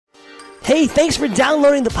Hey, thanks for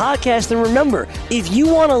downloading the podcast, and remember, if you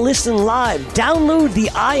want to listen live, download the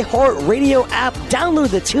iHeartRadio app,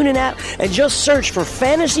 download the TuneIn app, and just search for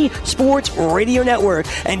Fantasy Sports Radio Network,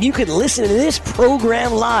 and you can listen to this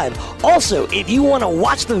program live. Also, if you want to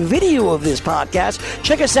watch the video of this podcast,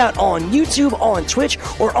 check us out on YouTube, on Twitch,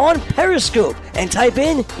 or on Periscope, and type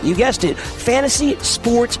in, you guessed it, Fantasy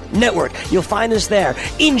Sports Network. You'll find us there.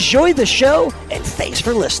 Enjoy the show, and thanks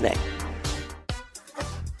for listening.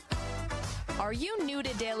 Are you new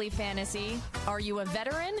to Daily Fantasy? Are you a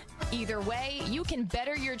veteran? Either way, you can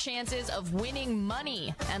better your chances of winning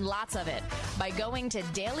money, and lots of it, by going to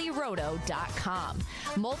dailyroto.com.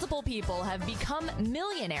 Multiple people have become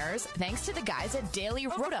millionaires thanks to the guys at Daily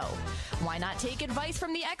Roto. Why not take advice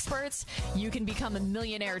from the experts? You can become a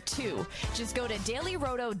millionaire too. Just go to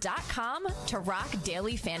dailyroto.com to rock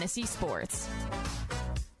daily fantasy sports.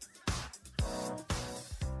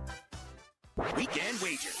 Weekend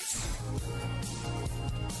wagers.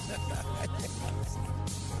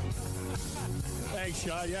 Thanks,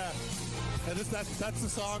 Sean. Yeah. And that's the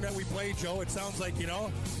song that we play, Joe. It sounds like,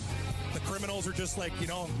 the criminals are just like,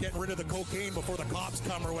 getting rid of the cocaine before the cops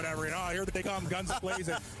come or whatever. Here they come, guns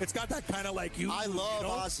blazing. It's got that kind of like I love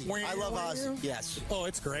Ozzy. I love Ozzy. Yes. Oh,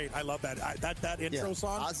 it's great. I love that. That intro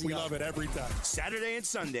song. Ozzy, we love it every time. Saturday and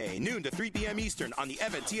Sunday, noon to 3 p.m. Eastern on the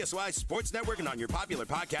Evan TSY Sports Network and on your popular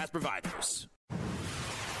podcast providers.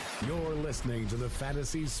 You're listening to the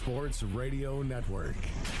Fantasy Sports Radio Network.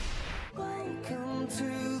 Welcome to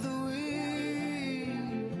the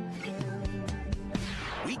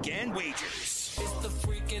Weekend wagers. It's the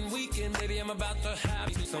freaking weekend, baby. I'm about to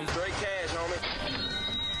have some great cash, homie.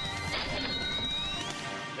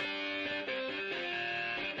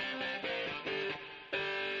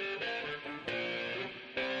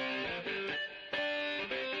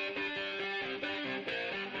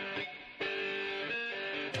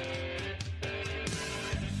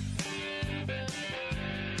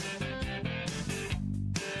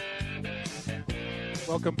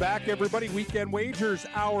 Welcome back, everybody. Weekend Wagers,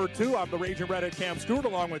 Hour 2. I'm the Raging Redhead Cam Stewart,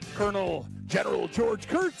 along with Colonel General George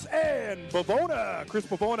Kurtz and Bavona. Chris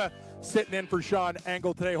Bavona sitting in for Sean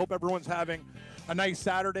Engel today. Hope everyone's having a nice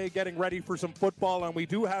Saturday, getting ready for some football. And we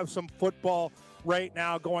do have some football right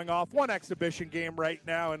now going off. One exhibition game right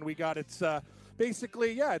now, and we got it's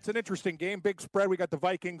basically, it's an interesting game. Big spread. We got the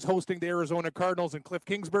Vikings hosting the Arizona Cardinals and Cliff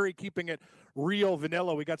Kingsbury keeping it real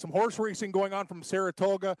vanilla. We got some horse racing going on from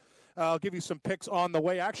Saratoga. I'll give you some picks on the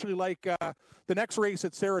way. Actually, like the next race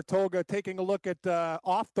at Saratoga, taking a look at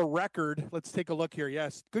Off the Record. Let's take a look here.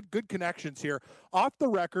 Yes, good connections here. Off the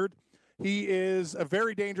Record, he is a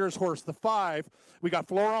very dangerous horse. The 5, we got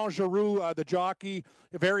Florent Giroux, the jockey,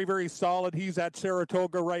 very, very solid. He's at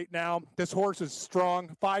Saratoga right now. This horse is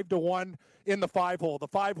strong, 5-1 in the 5-hole. The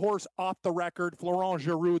 5 horse Off the Record, Florent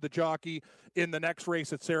Giroux, the jockey, in the next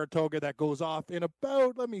race at Saratoga that goes off in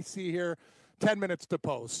about, let me see here, 10 minutes to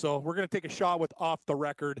post. So we're going to take a shot with Off the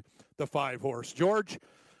Record, the 5 horse. George,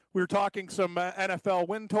 we were talking some NFL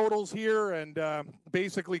win totals here, and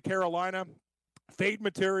basically Carolina, fade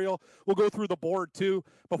material. We'll go through the board, too,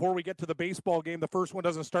 before we get to the baseball game. The first one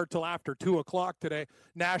doesn't start till after 2 o'clock today.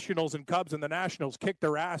 Nationals and Cubs, and the Nationals kicked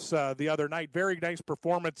their ass the other night. Very nice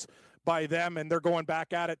performance by them, and they're going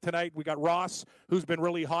back at it tonight. We got Ross, who's been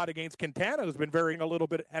really hot against Quintana, who's been varying a little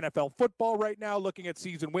bit NFL football right now, looking at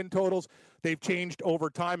season win totals. They've changed over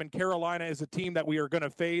time, and Carolina is a team that we are going to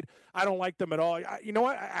fade. I don't like them at all. You know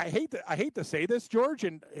what? I hate to say this, George,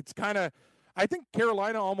 and it's kind of, I think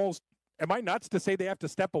Carolina almost, am I nuts to say they have to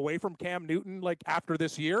step away from Cam Newton like after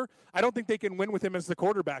this year? I don't think they can win with him as the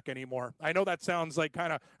quarterback anymore. I know that sounds like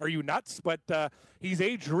kind of, are you nuts? But he's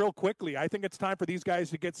aged real quickly. I think it's time for these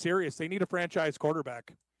guys to get serious. They need a franchise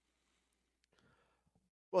quarterback.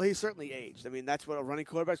 Well, he's certainly aged. I mean, that's what a running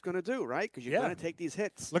quarterback's going to do, right? Because you're going to take these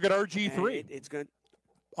hits. Look at RG3. It's going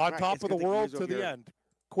on top of the world to the end.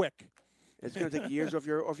 Quick. It's going to take years off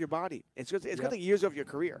your body. It's going to take years of your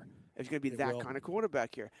career if you're going to be that kind of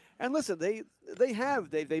quarterback here. And listen,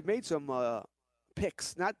 they've made some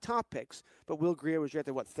picks, not top picks, but Will Grier was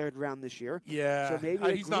drafted third round this year. Yeah, so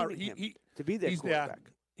maybe he's not to be their quarterback.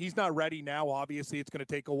 He's not ready now. Obviously, it's going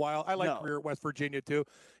to take a while. I like Grier at West Virginia too.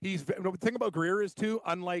 The thing about Grier is too,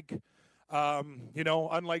 unlike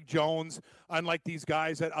Jones, unlike these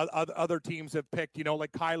guys that other teams have picked,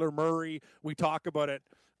 like Kyler Murray. We talk about it.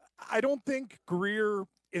 I don't think Grier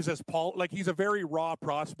is he's a very raw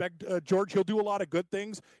prospect. George, he'll do a lot of good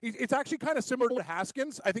things. It's actually kind of similar to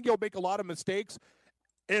Haskins. I think he'll make a lot of mistakes.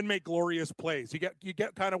 and make glorious plays. You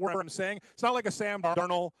get kind of where I'm saying. It's not like a Sam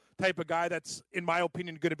Darnold type of guy that's, in my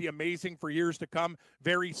opinion, going to be amazing for years to come,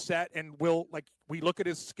 very set, and we look at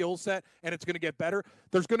his skill set and it's going to get better.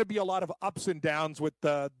 There's going to be a lot of ups and downs with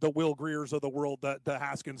the Will Greers of the world, the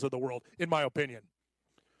Haskins of the world, in my opinion.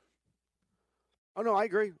 Oh, no, I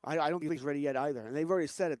agree. I don't think he's ready yet either. And they've already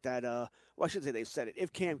said it that, well, I shouldn't say they've said it.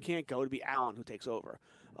 If Cam can't go, it'll be Allen who takes over,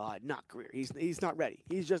 not Greer. He's not ready.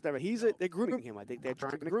 He's just never. They're grooming him. I think they're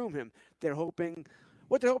trying to groom him.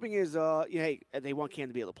 What they're hoping is, hey, they want Cam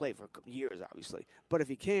to be able to play for years, obviously. But if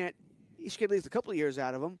he can't, you should get at least a couple of years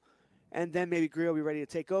out of him, and then maybe Greer will be ready to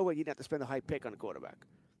take over. You'd have to spend a high pick on a quarterback.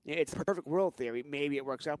 It's a perfect world theory. Maybe it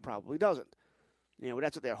works out. Probably doesn't.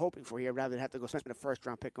 That's what they're hoping for here, rather than have to go spend a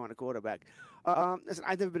first-round pick on a quarterback. Listen,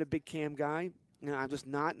 I've never been a big Cam guy. I'm just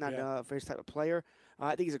not a first type of player.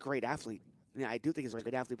 I think he's a great athlete. I do think he's a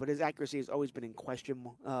great athlete, but his accuracy has always been in question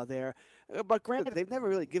there. But granted, they've never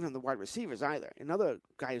really given him the wide receivers either. Another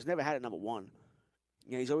guy who's never had a number one.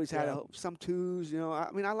 He's always had some twos. I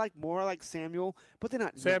like Samuel, but they're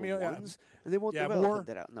not number ones. And they won't develop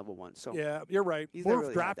that out number one. So yeah, you're right. Moore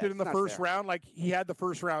really drafted in the first round. Like, he had the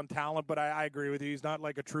first round talent, but I agree with you. He's not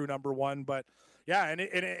like a true number one. But yeah, and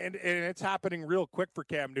it's happening real quick for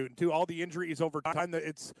Cam Newton too. All the injuries over time,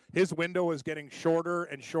 his window is getting shorter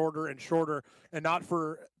and shorter and shorter, and not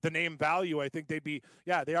for the name value. I think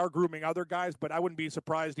they are grooming other guys, but I wouldn't be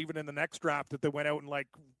surprised even in the next draft that they went out and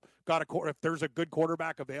if there's a good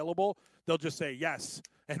quarterback available, they'll just say yes.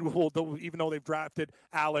 And even though they've drafted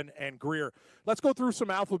Allen and Greer. Let's go through some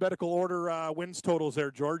alphabetical order wins totals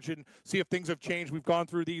there, George, and see if things have changed. We've gone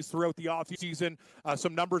through these throughout the offseason.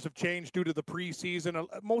 Some numbers have changed due to the preseason,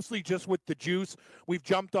 mostly just with the juice. We've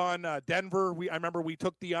jumped on Denver. I remember we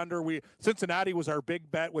took the under. Cincinnati was our big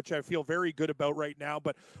bet, which I feel very good about right now.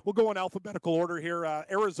 But we'll go in alphabetical order here.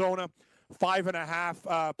 Arizona,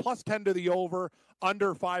 5.5, plus 10 to the over,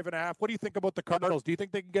 under 5.5. What do you think about the Cardinals? Do you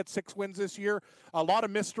think they can get 6 wins this year? A lot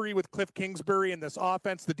of mystery with Cliff Kingsbury and this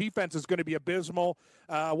offense. The defense is going to be abysmal.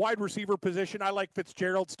 Wide receiver position, I like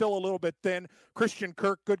Fitzgerald, still a little bit thin. Christian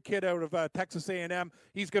Kirk, good kid out of Texas A&M.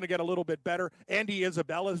 He's going to get a little bit better. Andy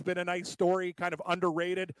Isabella has been a nice story, kind of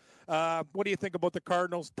underrated. What do you think about the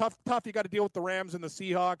Cardinals? Tough. You got to deal with the Rams and the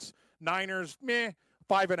Seahawks. Niners, meh.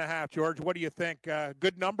 5.5, George. What do you think?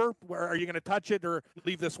 Good number? Are you going to touch it or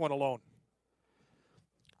leave this one alone?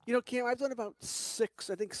 Cam, I've done about six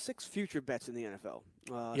future bets in the NFL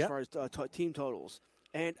as far as team totals.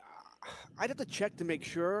 And I'd have to check to make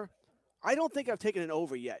sure. I don't think I've taken an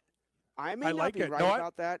over yet. I may not be right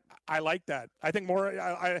about that. I like that. I think more.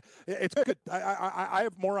 It's good. I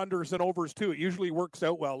have more unders than overs, too. It usually works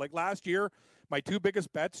out well. Like last year, my 2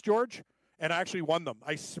 biggest bets, George, and I actually won them.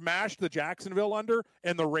 I smashed the Jacksonville under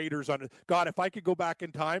and the Raiders under. God, if I could go back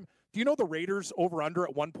in time. Do you know the Raiders over-under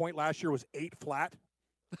at one point last year was 8 flat?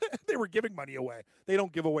 They were giving money away. They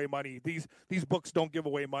don't give away money. These books don't give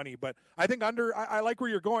away money. But I think under, I like where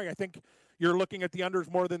you're going. I think you're looking at the unders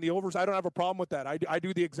more than the overs. I don't have a problem with that. I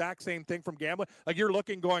do the exact same thing from gambling. Like you're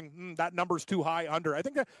looking going, that number's too high under. I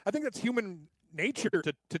think that's human nature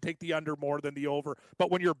to take the under more than the over. But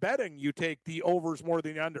when you're betting, you take the overs more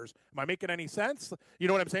than the unders. Am I making any sense? You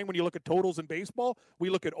know what I'm saying? When you look at totals in baseball, we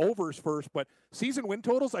look at overs first. But season win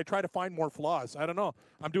totals, I try to find more flaws. I don't know.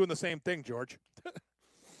 I'm doing the same thing, George.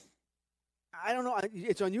 I don't know.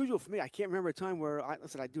 It's unusual for me. I can't remember a time where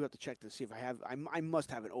I do have to check to see if I have. I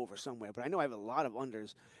must have it over somewhere, but I know I have a lot of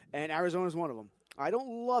unders, and Arizona's one of them. I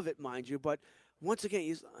don't love it, mind you, but once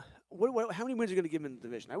again, how many wins are you going to give him in the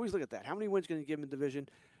division? I always look at that. How many wins are you going to give him in the division?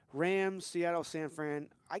 Rams, Seattle, San Fran.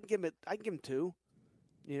 I can give him 2.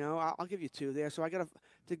 I'll give you 2 there. So I got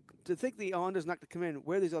to think the under's not going to come in.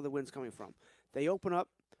 Where are these other wins coming from? They open up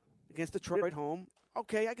against Detroit at home.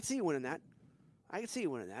 Okay, I can see you winning that.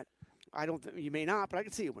 I don't think you may not, but I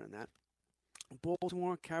can see you winning that.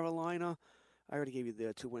 Baltimore, Carolina. I already gave you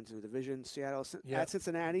the 2 wins in the division. Seattle at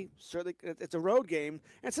Cincinnati. Certainly, it's a road game.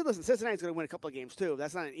 And so listen, Cincinnati's going to win a couple of games too.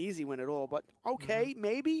 That's not an easy win at all, but okay,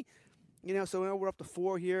 maybe. So we're up to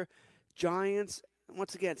 4 here. Giants.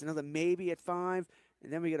 Once again, it's another maybe at 5,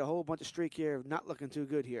 and then we get a whole bunch of streak here. Not looking too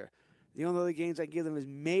good here. The only other games I give them is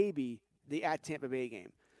maybe the at Tampa Bay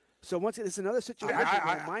game. So once again, it's another situation. In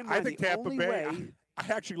my mind, I think Tampa Bay. I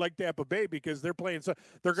actually like Tampa Bay because they're playing. So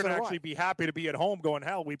they're going to actually be happy to be at home going,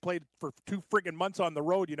 hell, we played for 2 friggin' months on the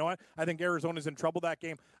road. You know what? I think Arizona's in trouble that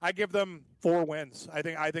game. I give them 4 wins. I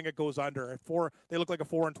think it goes under. 4. They look like a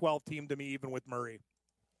 4-12 team to me, even with Murray.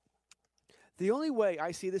 The only way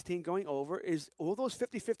I see this team going over is all those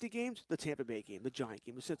 50-50 games, the Tampa Bay game, the Giant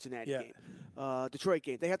game, the Cincinnati game, Detroit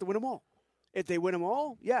game. They have to win them all. If they win them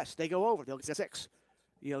all, yes, they go over. They'll get 6.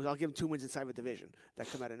 I'll give them 2 wins inside of a division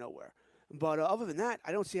that come out of nowhere. But other than that,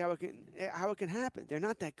 I don't see how it can happen. They're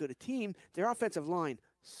not that good a team. Their offensive line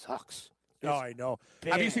sucks. I know.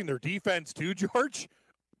 Bad. Have you seen their defense too, George?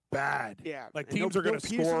 Bad. Yeah. Like teams are going to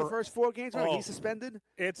Peterson score. The first 4 games, he's suspended.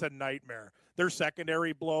 It's a nightmare. Their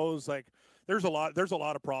secondary blows. Like there's a lot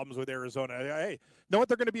of problems with Arizona. Hey, know what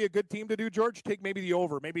they're going to be a good team to do, George? Take maybe the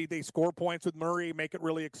over. Maybe they score points with Murray, make it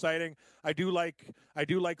really exciting. I do like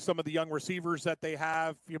some of the young receivers that they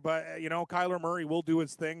have, but Kyler Murray will do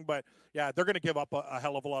his thing. But yeah, they're going to give up a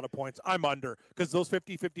hell of a lot of points. I'm under because those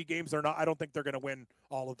 50-50 games I don't think they're going to win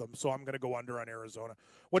all of them. So I'm going to go under on Arizona.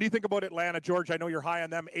 What do you think about Atlanta, George? I know you're high on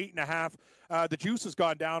them. 8.5. The juice has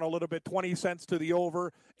gone down a little bit. 20 cents to the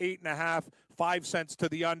over. 8.5. 5 cents to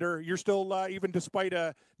the under. You're still, even despite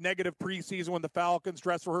a negative preseason when the Falcons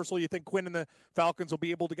dress rehearsal, you think Quinn and the Falcons will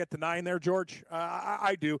be able to get to 9 there, George?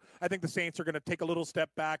 I do. I think the Saints are going to take a little step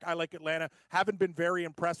back. I like Atlanta. Haven't been very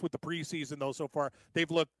impressed with the preseason, though, so far.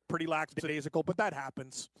 They've looked pretty lackadaisical, but that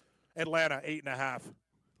happens. Atlanta, 8.5.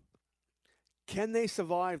 Can they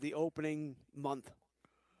survive the opening month?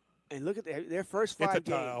 And look at their first 5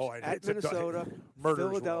 games at Minnesota,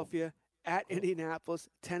 Philadelphia, at Indianapolis,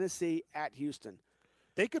 Tennessee, at Houston.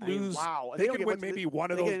 They could lose. Wow. They could win maybe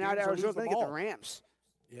one of those games. They get out of Arizona, they get the Rams.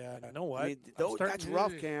 Yeah, I know what. That's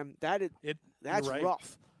rough, Cam. That's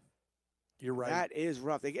rough. You're right. That is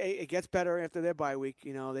rough. It gets better after their bye week.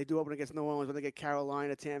 They do open against New Orleans, but they get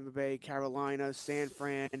Carolina, Tampa Bay, Carolina, San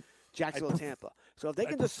Fran, Jacksonville, Tampa. So if they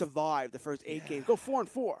can just survive the first 8 games, go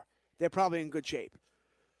 4-4, they're probably in good shape.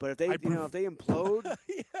 But if they implode,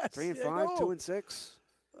 yes, 3-5, 2-6.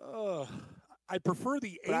 I prefer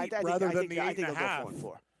the 8 rather than the 8.5. I think they'll go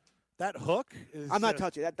 4-4. That hook is. I'm not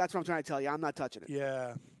touching it. That's what I'm trying to tell you. I'm not touching it.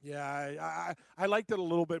 Yeah. I liked it a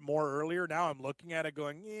little bit more earlier. Now I'm looking at it,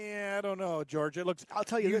 going, I don't know, George. It looks. I'll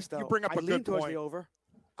tell you this though. You bring up a good point. I lean towards the over.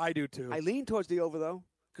 I do too. I lean towards the over though,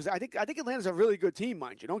 because I think Atlanta's a really good team,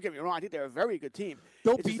 mind you. Don't get me wrong. I think they're a very good team.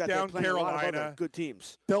 They'll beat down Carolina. A lot of other good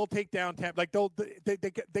teams. They'll take down Tampa. Like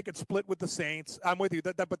they could split with the Saints. I'm with you.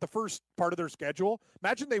 But the first part of their schedule.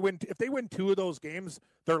 Imagine if they win 2 of those games,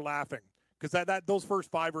 they're laughing. Because those first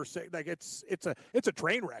 5 or 6, like it's a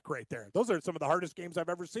train wreck right there. Those are some of the hardest games I've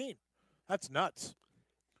ever seen. That's nuts.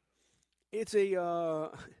 It's either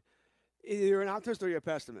you're an optimist or you're a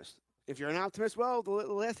pessimist. If you're an optimist, well, the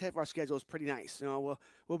last half of our schedule is pretty nice. We'll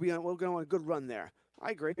go on a good run there. I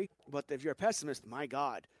agree. But if you're a pessimist, my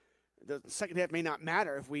God, the second half may not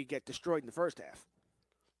matter if we get destroyed in the first half.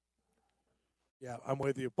 Yeah, I'm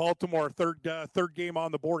with you. Baltimore, third game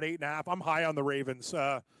on the board, 8.5. I'm high on the Ravens.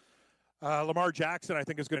 Lamar Jackson, I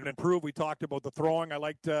think, is going to improve. We talked about the throwing. I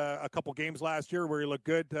liked a couple games last year where he looked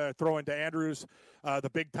good throwing to Andrews, the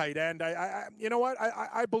big tight end. You know what?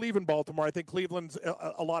 I believe in Baltimore. I think Cleveland's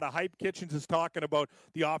a lot of hype. Kitchens is talking about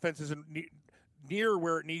the offense isn't near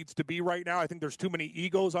where it needs to be right now. I think there's too many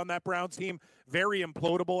egos on that Browns team. Very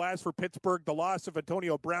implodable. As for Pittsburgh, the loss of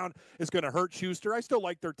Antonio Brown is going to hurt Schuster. I still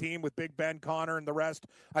like their team with Big Ben, Connor, and the rest.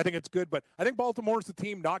 I think it's good, but I think Baltimore's the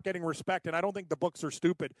team not getting respect, and I don't think the books are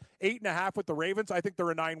stupid. 8.5 with the Ravens. I think they're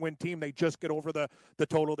a 9-win team. They just get over the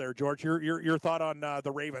total there, George. Your thought on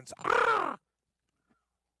the Ravens?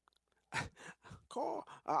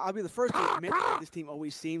 I'll be the first to admit that this team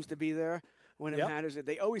always seems to be there. When it matters,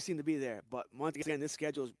 they always seem to be there. But once again, this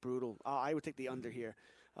schedule is brutal. I would take the under here.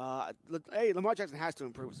 Hey, Lamar Jackson has to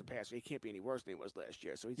improve as a passer. He can't be any worse than he was last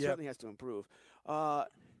year, so he certainly has to improve.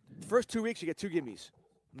 First 2 weeks, you get 2 gimmies,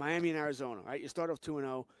 Miami and Arizona. Right, you start off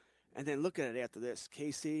 2-0, and then look at it after this: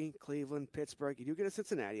 KC, Cleveland, Pittsburgh. You do get a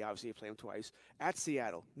Cincinnati. Obviously, you play them twice. At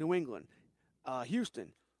Seattle, New England,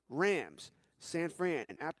 Houston, Rams. San Fran,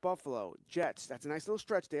 at Buffalo, Jets. That's a nice little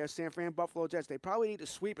stretch there. San Fran, Buffalo, Jets. They probably need to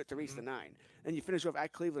sweep it to reach the 9. Then you finish off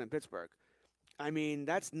at Cleveland and Pittsburgh. I mean,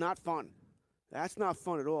 that's not fun. That's not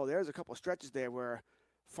fun at all. There's a couple of stretches there where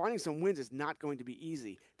finding some wins is not going to be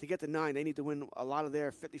easy. To get to 9, they need to win a lot of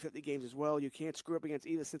their 50-50 games as well. You can't screw up against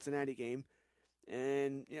either Cincinnati game.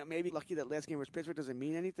 And maybe lucky that last game versus Pittsburgh doesn't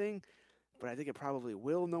mean anything, but I think it probably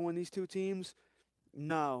will, knowing these 2 teams.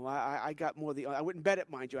 No, I got more I wouldn't bet it,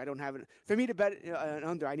 mind you. I don't have it. For me to bet an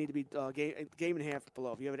under, I need to be game and a half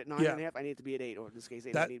below. If you have it at 9.5, I need it to be at 8, or in this case,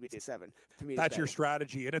 8, I need to be at 7. For me, that's your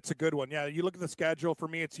strategy, and it's a good one. Yeah, you look at the schedule. For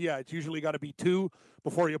me, it's usually got to be 2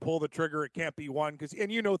 before you pull the trigger. It can't be 1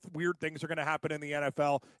 and weird things are going to happen in the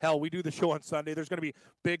NFL. Hell, we do the show on Sunday. There's going to be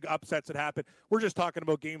big upsets that happen. We're just talking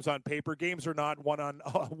about games on paper. Games are not one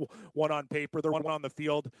on paper. They're one on the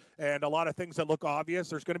field, and a lot of things that look obvious.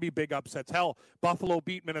 There's going to be big upsets. Hell, Buffalo Buffalo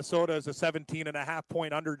beat Minnesota as a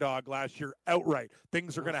 17.5-point underdog last year outright.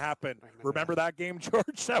 Things are going to happen. Remember that game,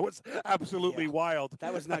 George? That was absolutely wild.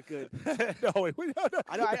 That was not good. No,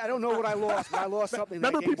 I don't know what I lost, but I lost something.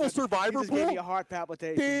 Remember people's Survivor Pool? He just gave me a heart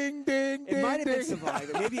palpitation. Ding, ding, ding. It might have been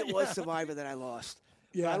Survivor. Maybe it was Survivor that I lost.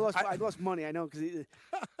 Yeah, I lost money. I know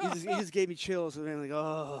because he just gave me chills. And I'm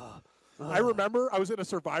like, I remember I was in a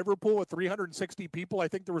Survivor pool with 360 people. I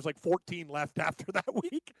think there was like 14 left after that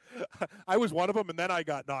week. I was one of them, and then I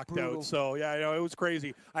got knocked out. So, yeah, it was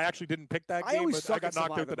crazy. I actually didn't pick that game, but I got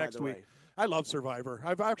knocked out the next week. I love Survivor.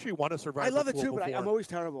 I've actually won a Survivor. I love it too, before. but I'm always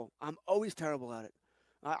terrible. I'm always terrible at it.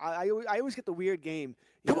 I always get the weird game.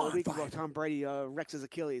 Come on, the week ago, Tom Brady wrecks his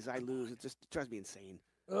Achilles. I lose. It just drives me insane.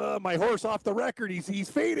 My horse off the record. He's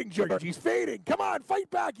fading, George. He's fading. Come on, fight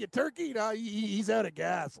back, you turkey. No, he's out of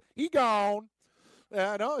gas. He gone.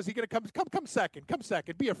 No, is he going to come second? Come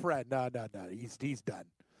second. Be a friend. No. He's done.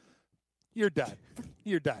 You're done.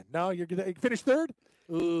 You're done. No, you're going to finish third?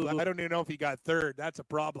 Ooh, I don't even know if he got third. That's a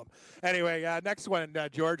problem. Anyway, next one,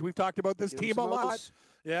 George. We've talked about this team a lot.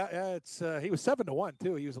 Yeah, he was 7-1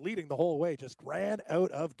 too. He was leading the whole way, just ran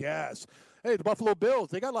out of gas. Hey, the Buffalo Bills,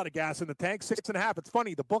 they got a lot of gas in the tank, 6.5. It's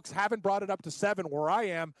funny, the books haven't brought it up to 7 where I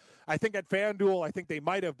am. I think at FanDuel, I think they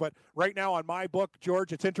might have, but right now on my book,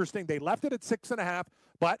 George, it's interesting. They left it at 6.5,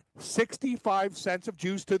 but 65 cents of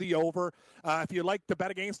juice to the over. If you like to bet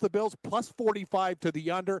against the Bills, plus 45 to the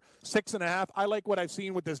under, 6.5. I like what I've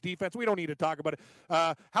seen with this defense. We don't need to talk about it.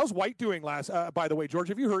 How's White doing by the way, George?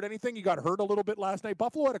 Have you heard anything? He got hurt a little bit last night.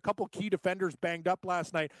 Buffalo had a couple key defenders banged up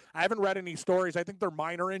last night. I haven't read any stories. I think they're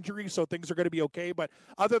minor injuries, so things are going to be okay. But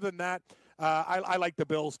other than that, I like the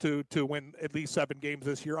Bills to win at least 7 games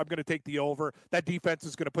this year. I'm going to take the over. That defense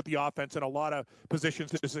is going to put the offense in a lot of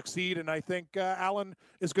positions to succeed, and I think Allen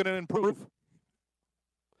is going to improve.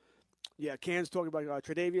 Yeah, Can's talking about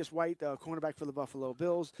Tre'Davious White, cornerback for the Buffalo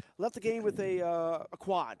Bills. Left the game with a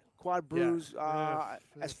quad bruise.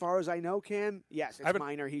 As far as I know, Cam, yes, it's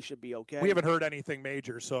minor. He should be okay. We haven't heard anything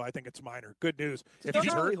major, so I think it's minor. Good news. If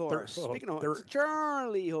he's hurt, speaking of horse,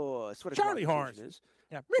 Charlie Horse. What Charlie Horse is.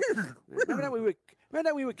 Yeah. Remember that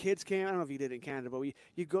we were kids, Cam? I don't know if you did it in Canada, but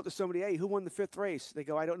you go to somebody, hey, who won the 5th race? They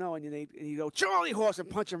go, I don't know, and you go, Charlie Horse, and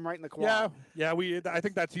punch him right in the quad. Yeah. I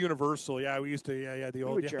think that's universal. Yeah, we used to. The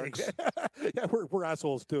old jerks. Yeah, we're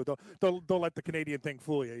assholes too. Don't let the Canadian thing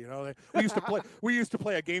fool you. You know, we used to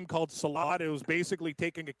play a game called Salad. It was basically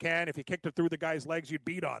taking a can. If you kicked it through the guy's legs, you'd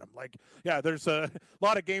beat on him. There's a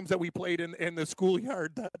lot of games that we played in the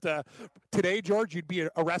schoolyard that today, George, you'd be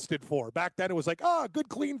arrested for. Back then, it was like, good,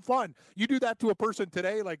 clean fun. You do that to a person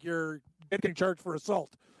today, like you're getting charged for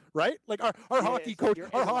assault. Right? Like our hockey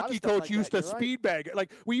coach used to speed bag.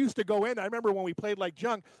 Like we used to go in. I remember when we played like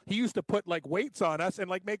junk, he used to put like weights on us and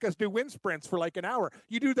like make us do wind sprints for like an hour.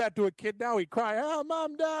 You do that to a kid now, he'd cry, "Oh,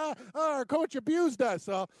 Mom, Dad, our coach abused us."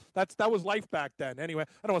 So that was life back then. Anyway,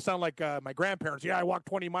 I don't want to sound like my grandparents. Yeah, I walked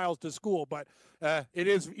 20 miles to school, but it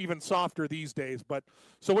is even softer these days. But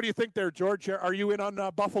so what do you think there, George? Are you in on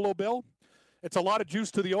Buffalo Bill? It's a lot of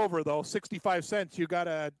juice to the over, though. 65 cents. You got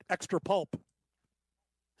an extra pulp.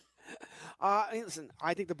 Listen,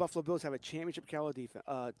 I think the Buffalo Bills have a championship caliber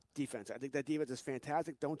defense. I think that defense is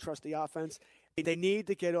fantastic. Don't trust the offense. They need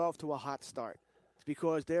to get off to a hot start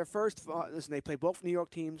because their first listen, they play both New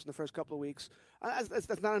York teams in the first couple of weeks.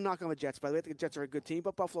 That's not a knock on the Jets, by the way. I think the Jets are a good team,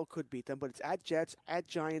 but Buffalo could beat them. But it's at Jets, at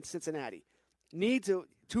Giants, Cincinnati. Need to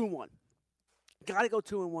 2-1. Got to go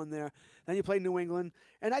 2-1 there. Then you play New England,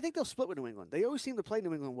 and I think they'll split with New England. They always seem to play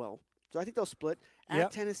New England well. So I think they'll split.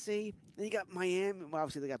 At Tennessee, then you got Miami. Well,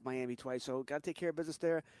 obviously, they got Miami twice, so got to take care of business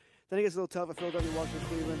there. Then it gets a little tough. Philadelphia, Washington,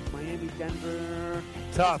 Cleveland, Miami, Denver.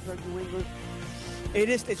 Tough. New England.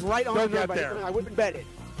 It's right on the there. I wouldn't bet it.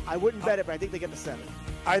 But I think they get to 7.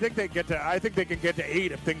 I think they can get to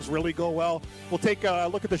 8 if things really go well. We'll take a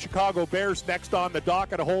look at the Chicago Bears next on the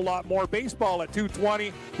docket. A whole lot more baseball at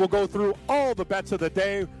 2:20. We'll go through all the bets of the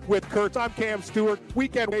day with Kurtz. I'm Cam Stewart.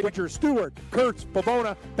 Weekend wager Stewart, Kurtz,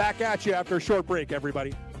 Pavona. Back at you after a short break,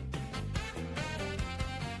 everybody.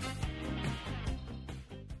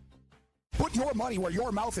 Put your money where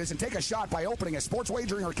your mouth is and take a shot by opening a sports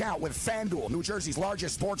wagering account with FanDuel, New Jersey's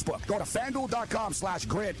largest sports book. Go to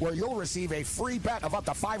FanDuel.com/grid where you'll receive a free bet of up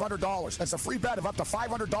to $500. That's a free bet of up to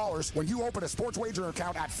 $500 when you open a sports wagering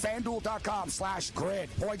account at FanDuel.com/grid.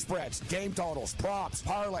 Point spreads, game totals, props,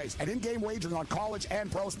 parlays, and in-game wagering on college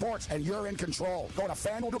and pro sports, and you're in control. Go to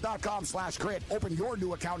FanDuel.com/grid. Open your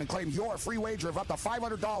new account and claim your free wager of up to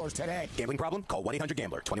 $500 today. Gambling problem? Call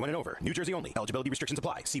 1-800-GAMBLER. 21 and over. New Jersey only. Eligibility restrictions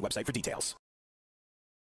apply. See website for details.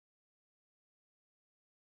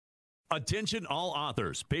 Attention all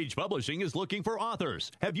authors. Page Publishing is looking for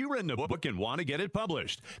authors. Have you written a book and want to get it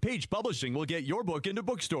published? Page Publishing will get your book into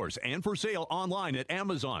bookstores and for sale online at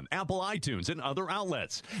Amazon, Apple iTunes, and other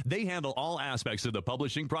outlets. They handle all aspects of the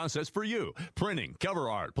publishing process for you. Printing, cover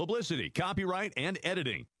art, publicity, copyright, and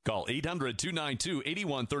editing. Call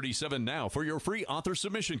 800-292-8137 now for your free author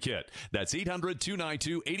submission kit. That's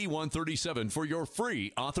 800-292-8137 for your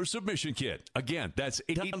free author submission kit. Again, that's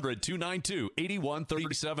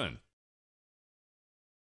 800-292-8137.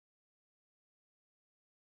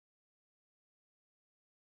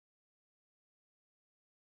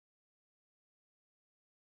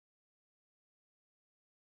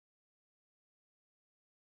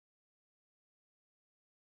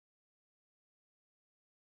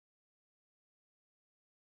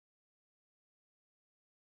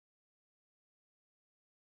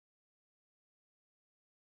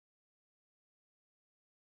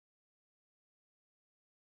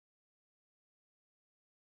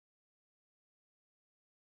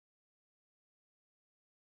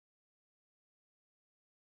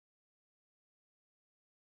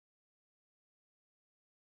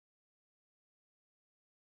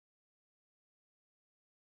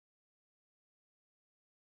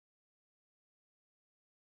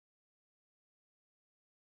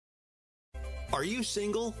 Are you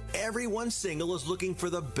single? Everyone single is looking for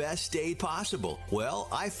the best date possible. Well,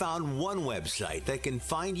 I found one website that can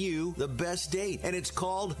find you the best date, and it's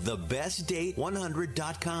called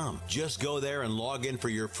thebestdate100.com. Just go there and log in for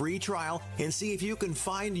your free trial and see if you can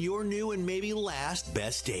find your new and maybe last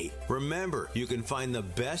best date. Remember, you can find the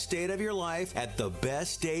best date of your life at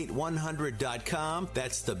thebestdate100.com.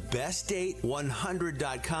 That's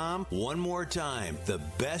thebestdate100.com. One more time,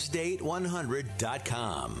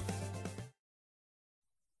 thebestdate100.com.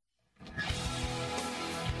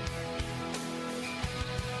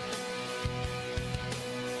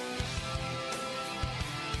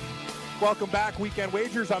 Welcome back, Weekend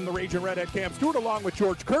Wagers. I'm the Raging Redhead Cam Stewart along with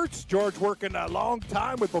George Kurtz. George working a long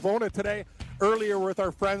time with Bavona today. Earlier with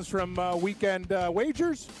our friends from Weekend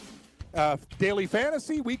Wagers, Daily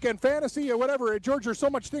Fantasy, Weekend Fantasy, or whatever. George, there's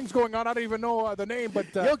so much things going on. I don't even know the name, but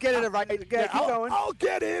you'll get it right. Keep going. I'll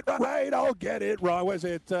get it right. I'll get it wrong. Was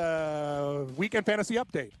it Weekend Fantasy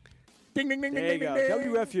Update? Ding, ding, ding, there ding, you ding, go.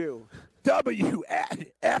 ding. WFU.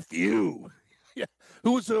 WFU. Yeah.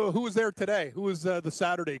 Who was there today? Who was the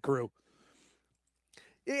Saturday crew?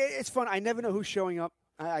 It's fun. I never know who's showing up.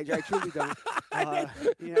 I truly don't.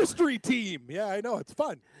 Mystery team. Yeah, I know. It's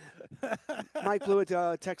fun. Mike Blewett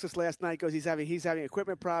texted us last night. Goes, he's having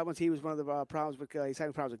equipment problems. He was one of the problems with he's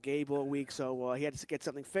having problems with Gabe all week, so he had to get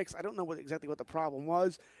something fixed. I don't know exactly what the problem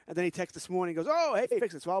was. And then he texted this morning. Goes, oh, hey,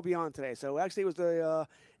 fix it. So I'll be on today. So actually,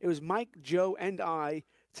 it was Mike, Joe, and I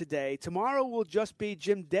today. Tomorrow will just be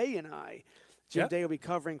Jim Day and I. Jim Day will be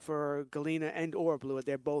covering for Galena and or Blewett.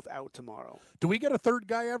 They're both out tomorrow. Do we get a third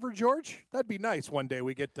guy ever, George? That'd be nice one day.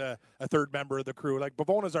 We get a third member of the crew. Like,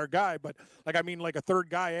 Bavona's our guy, but, like a third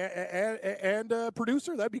guy and a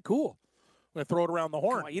producer? That'd be cool. I'm going to throw it around the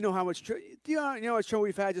horn. You know how much you know how much trouble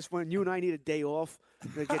we've had just when you and I need a day off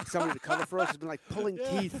to get somebody to cover for us? It's been like pulling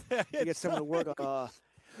teeth to get someone to work.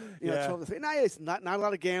 It's not a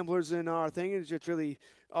lot of gamblers in our thing. It's just really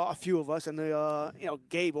a few of us, and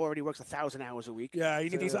Gabe already works 1,000 hours a week. Yeah, he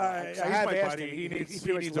needs. He's my buddy. He needs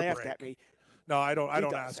a break. At me. No, I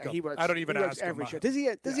don't ask him. I don't even ask him. Every show. Does he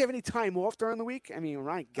have any time off during the week? I mean,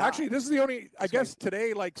 right? Actually, this is the only. I guess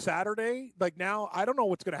today, like Saturday, like now, I don't know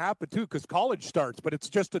what's going to happen too, because college starts. But it's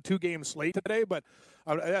just a 2-game slate today. But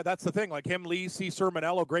that's the thing. Like him, Lee,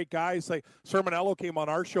 Sermonello, great guys. Like Sermonello came on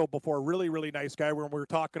our show before. Really, really nice guy when we were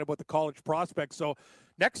talking about the college prospects. So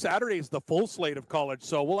next Saturday is the full slate of college.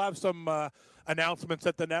 So we'll have some announcements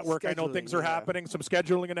at the network. I know things are happening, some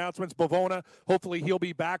scheduling announcements. Bavona, hopefully he'll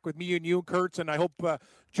be back with me and you, Kurtz, and I hope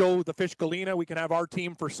Joe the Fish Galena, we can have our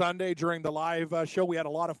team for Sunday during the live show. We had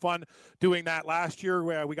a lot of fun doing that last year.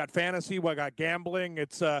 We got fantasy, we got gambling.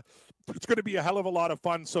 It's going to be a hell of a lot of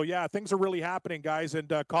fun. So, yeah, things are really happening, guys.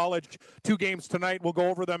 And college, 2 games tonight. We'll go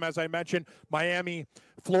over them, as I mentioned. Miami,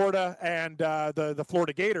 Florida, and the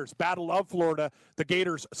Florida Gators. Battle of Florida. The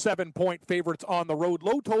Gators 7-point favorites on the road.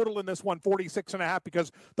 Low total in this one, 46.5,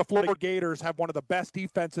 because the Florida Gators have one of the best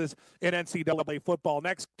defenses in NCAA football.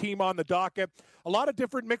 Next team on the docket. A lot of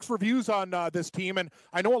different mixed reviews on this team, and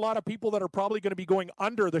I know a lot of people that are probably going to be going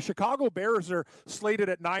under. The Chicago Bears are slated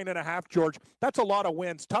at 9.5, George. That's a lot of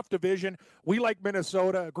wins. Tough division. We like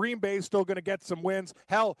Minnesota. Green Bay's still going to get some wins.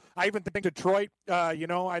 Hell, I even think Detroit, I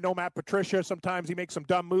know Matt Patricia, sometimes he makes some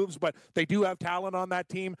dumb moves, but they do have talent on that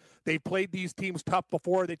team. They've played these teams tough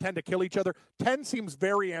before. They tend to kill each other. 10 seems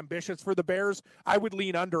very ambitious for the Bears. I would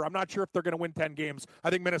lean under. I'm not sure if they're going to win 10 games. I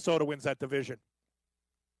think Minnesota wins that division.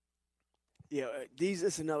 Yeah,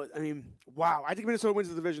 wow. I think Minnesota wins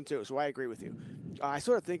the division too, so I agree with you. I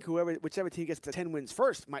sort of think whichever team gets to 10 wins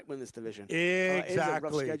first might win this division. Exactly. It is a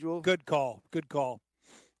rough schedule. Good call.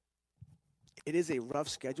 It is a rough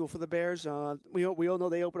schedule for the Bears. We all know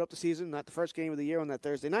they open up the season, not the first game of the year, on that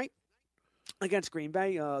Thursday night against Green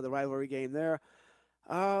Bay, the rivalry game there.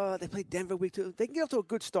 They play Denver week 2. They can get off to a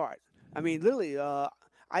good start. I mean, literally,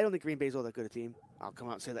 I don't think Green Bay's all that good a team. I'll come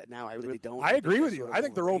out and say that now. I really don't. I agree with you. I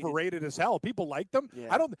think they're overrated as hell. People like them.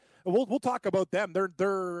 Yeah. We'll talk about them.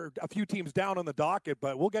 They're a few teams down on the docket,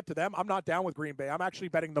 but we'll get to them. I'm not down with Green Bay. I'm actually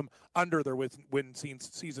betting them under their win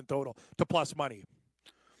season total to plus money.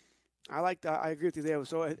 I agree with you there.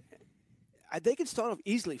 So they can start off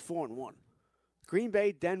easily 4-1. Green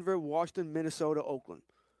Bay, Denver, Washington, Minnesota, Oakland.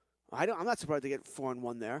 I'm not surprised they get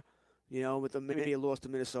 4-1 there. With maybe a loss to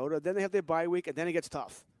Minnesota. Then they have their bye week, and then it gets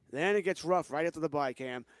tough. Then it gets rough right after the bye,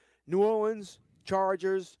 Cam. New Orleans,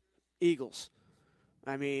 Chargers, Eagles.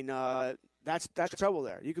 I mean, that's trouble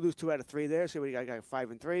there. You could lose 2 out of 3 there. So we got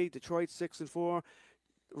 5-3. Detroit 6-4.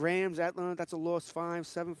 Rams, Atlanta, that's a loss. 5,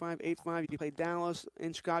 7-5, 8-5. You play Dallas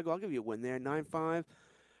in Chicago. I'll give you a win there. 9-5.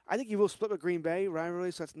 I think you will split with Green Bay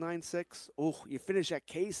rivalry, so that's 9-6. Oh, you finish at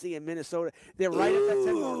KC and Minnesota. They're right at that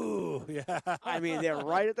 10 mark. Yeah. I mean, they're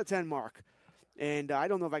right at the 10 mark. And I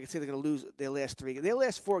don't know if I can say they're going to lose their last 3. Their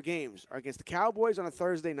last 4 games are against the Cowboys on a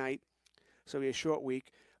Thursday night, so it'll be a short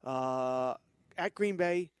week. At Green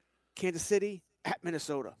Bay, Kansas City, at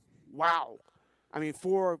Minnesota. Wow. I mean,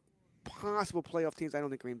 4 possible playoff teams. I don't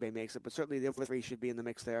think Green Bay makes it, but certainly the other 3 should be in the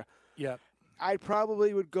mix there. Yeah. I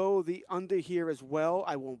probably would go the under here as well.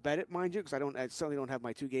 I won't bet it, mind you, because I certainly don't have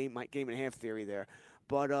my game and a half theory there.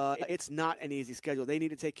 But it's not an easy schedule. They need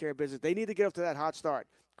to take care of business. They need to get off to that hot start.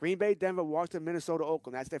 Green Bay, Denver, Washington, Minnesota,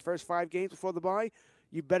 Oakland. That's their first 5 games before the bye.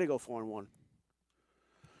 You better go 4-1.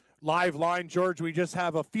 Live line, George. We just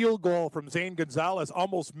have a field goal from Zane Gonzalez,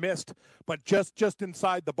 almost missed, but just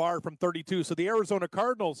inside the bar from 32. So the Arizona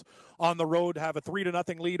Cardinals on the road have a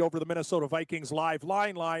 3-0 lead over the Minnesota Vikings. Live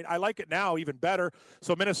line. I like it now even better.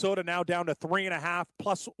 So Minnesota now down to 3.5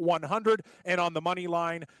 plus 100, and on the money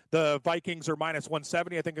line, the Vikings are minus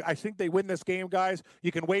 170. I think they win this game, guys.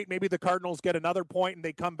 You can wait. Maybe the Cardinals get another point and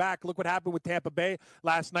they come back. Look what happened with Tampa Bay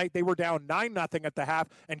last night. They were down 9-0 at the half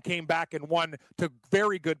and came back and won to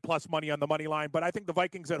very good plus money on the money line. But I think the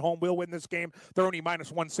Vikings at home will win this game. They're only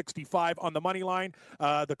minus 165 on the money line.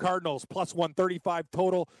 The Cardinals plus 135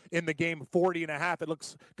 total in the game, 40.5. It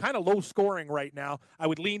looks kind of low scoring right now. I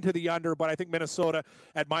would lean to the under, but I think Minnesota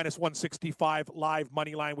at minus 165 live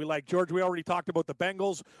money line. We like George. We already talked about the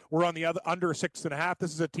Bengals. We're on the other under 6.5.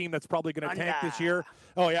 This is a team that's probably going to tank this year.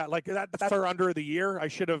 Oh yeah, like that's our under of the year. I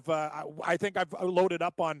should have. I think I've loaded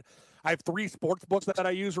up on. I have 3 sports books that I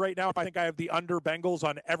use right now. I think I have the under Bengals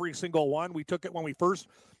on every single one. We took it when we first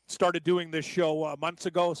started doing this show months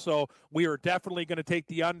ago, so we are definitely going to take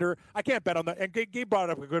the under. I can't bet on that. And Gabe brought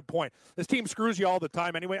up a good point. This team screws you all the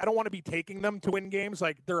time anyway. I don't want to be taking them to win games.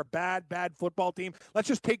 Like, they're a bad football team. Let's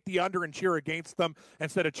just take the under and cheer against them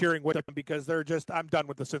instead of cheering with them, because I'm done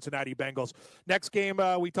with the Cincinnati Bengals. Next game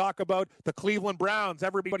we talk about the Cleveland Browns.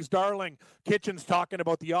 Everybody's darling. Kitchen's talking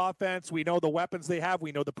about the offense. We know the weapons they have.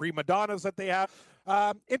 We know the prima donnas that they have.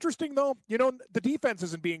 Interesting, though, the defense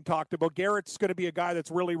isn't being talked about. Garrett's going to be a guy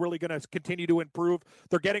that's really going to continue to improve.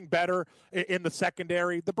 They're getting better in the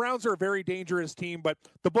secondary. The Browns are a very dangerous team, but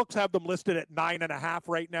the books have them listed at 9.5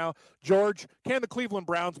 right now. George, can the Cleveland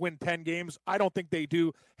Browns win 10 games? I don't think they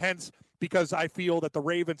do. Hence, because I feel that the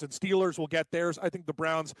Ravens and Steelers will get theirs, I think the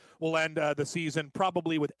Browns will end the season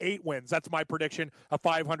probably with 8 wins. That's my prediction, a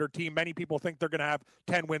 500 team. Many people think they're going to have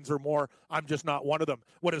 10 wins or more. I'm just not one of them.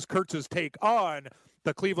 What is Kurtz's take on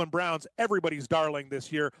the Cleveland Browns, everybody's darling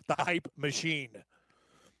this year, the hype machine?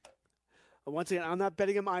 Once again, I'm not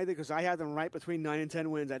betting them either because I have them right between 9 and 10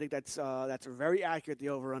 wins. I think that's very accurate, the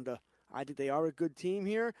over-under. I think they are a good team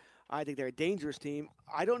here. I think they're a dangerous team.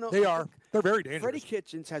 I don't know. They are. They're very dangerous. Freddie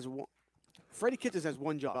Kitchens has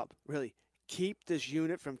one job, really. Keep this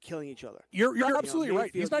unit from killing each other. You're absolutely right.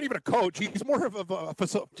 He's not even a coach. He's more of a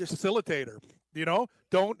facilitator.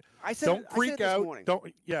 Don't freak out.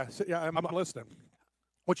 I'm listening.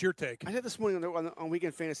 What's your take? I said this morning on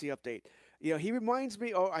Weekend Fantasy Update. He reminds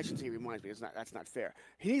me. Oh, I shouldn't say he reminds me. That's not fair.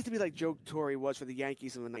 He needs to be like Joe Torre was for the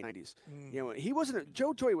Yankees in the '90s.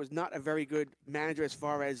 Joe Torre was not a very good manager as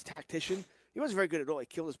far as tactician. He wasn't very good at all. He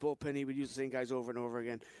killed his bullpen. He would use the same guys over and over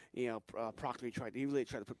again. Proctor, he really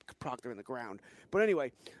tried to put Proctor in the ground. But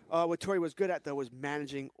anyway, what Torrey was good at, though, was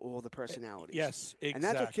managing all the personalities. Yes, exactly. And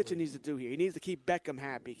that's what Kitchen needs to do here. He needs to keep Beckham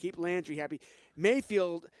happy, keep Landry happy.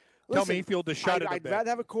 Mayfield, tell Mayfield to shut it a I'd bit. rather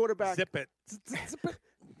have a quarterback. Zip it.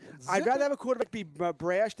 I'd rather have a quarterback be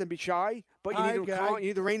brash than be shy, but you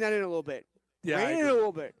need to rein that in a little bit. Yeah, rein it in a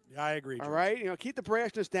little bit. Yeah, I agree. All right? Keep the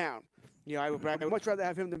brashness down. I would much rather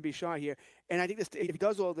have him than be shy here. And I think if he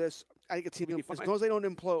does all this, I think it's going to be fun. As long as they don't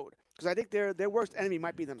implode. Because I think their worst enemy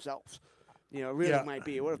might be themselves. Might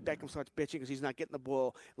be. What if Beckham starts bitching because he's not getting the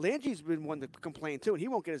ball? Landry's been one to complain, too, and he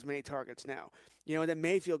won't get as many targets now. And then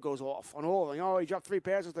Mayfield goes off on all of them. He dropped 3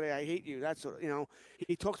 passes today. I hate you. That's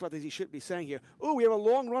he talks about things he shouldn't be saying here. Ooh, we have a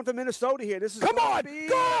long run for Minnesota here. This is come on,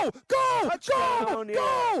 go, touchdown,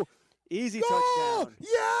 go. Easy touchdown.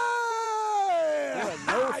 Yeah!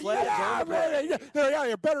 No flags on the play.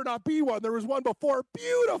 There better not be one. There was one before.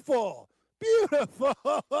 Beautiful. This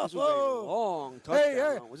was a long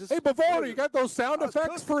touchdown. Hey, Bavona, you got those sound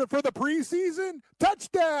effects for the preseason?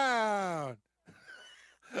 Touchdown!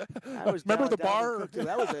 Remember the bar?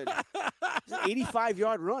 That was an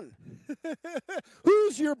 85-yard run.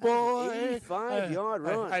 Who's your boy? 85-yard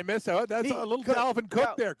run. I miss it. That's a little Dalvin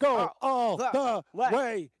Cook there. Go all the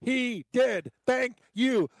way. He did. Thank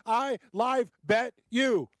you. I live bet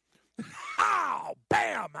you. Ow!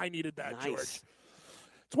 Bam! I needed that, nice. George.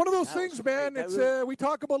 It's one of those things, man. It's we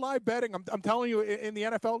talk about live betting. I'm telling you, in the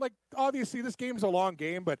NFL, like obviously this game's a long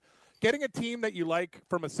game, but getting a team that you like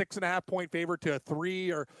from a 6.5 point favorite to a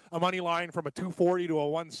 3, or a money line from a 240 to a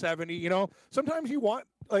 170, sometimes you want,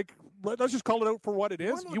 like, let's just call it out for what it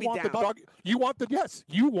is. You want the dog. You want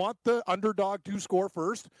the underdog to score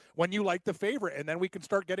first when you like the favorite, and then we can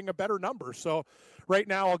start getting a better number. So right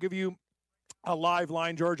now I'll give you a live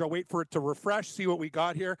line, George. I'll wait for it to refresh, see what we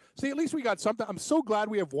got here. See, at least we got something. I'm so glad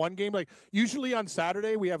we have one game. Like, usually on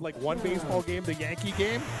Saturday we have like one baseball game, the Yankee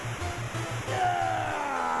game.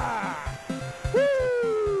 Yeah!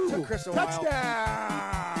 Woo! Took Chris a Touchdown!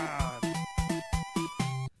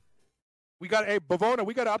 We got Bavona.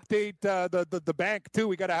 We got to update the bank too.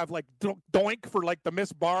 We got to have like doink for like the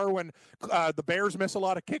missed bar when the Bears miss a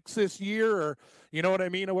lot of kicks this year, or you know what I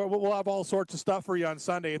mean. We'll have all sorts of stuff for you on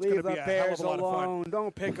Sunday. It's going to be a hell of a lot of fun.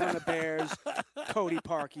 Don't pick on the Bears, Cody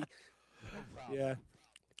Parkey. Yeah.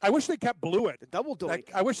 I wish they kept Blewett. The double doink. Like,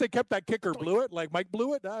 I wish they kept that kicker Blewett, like Mike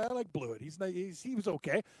Blewett. I like Blewett. He was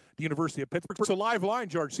okay. The University of Pittsburgh. So live line,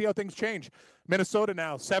 George. See how things change. Minnesota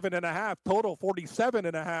now 7.5 total,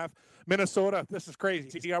 47.5. Minnesota. This is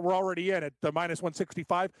crazy. See, we're already in at the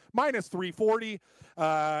 -165, -340,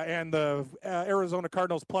 and the Arizona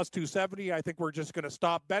Cardinals +270. I think we're just going to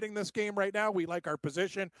stop betting this game right now. We like our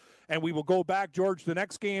position, and we will go back, George. The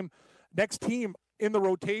next game, next team in the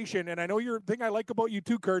rotation, and I know your thing I like about you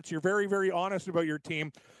too, Kurtz, you're very, very honest about your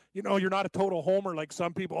team. You're not a total homer like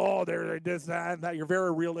some people. Oh, they're this, that, and that. You're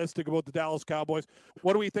very realistic about the Dallas Cowboys.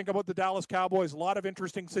 What do we think about the Dallas Cowboys? A lot of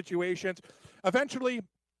interesting situations. Eventually,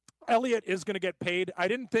 Elliott is going to get paid. I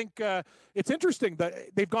didn't think it's interesting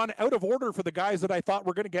that they've gone out of order for the guys that I thought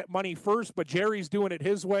were going to get money first, but Jerry's doing it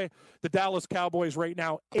his way. The Dallas Cowboys right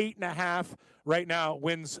now, 8.5 right now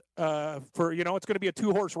wins for, it's going to be a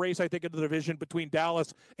 2-horse race, I think, in the division between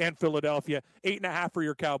Dallas and Philadelphia. 8.5 for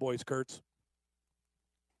your Cowboys, Kurtz.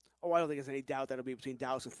 Oh, I don't think there's any doubt that it'll be between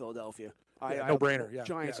Dallas and Philadelphia. No brainer. Yeah.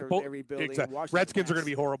 Giants are every building. Exactly. Redskins are going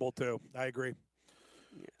to be horrible too. I agree.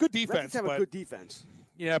 Yeah. Good defense. Redskins have a good defense.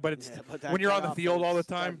 Yeah, but when you're on the field all the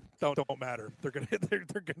time, don't matter.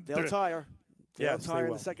 They'll tire. They'll tire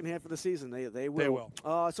in the second half of the season. They will. They will.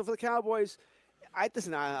 So for the Cowboys, I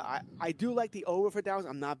do like the over for Dallas.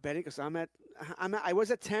 I'm not betting because I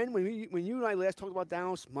was at 10 when you and I last talked about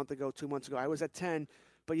Dallas a month ago, 2 months ago. I was at 10.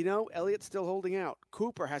 But, Elliott's still holding out.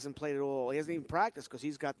 Cooper hasn't played at all. He hasn't even practiced because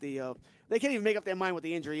he's got the they can't even make up their mind what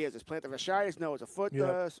the injury is. It's plantar fasciitis. No, it's a foot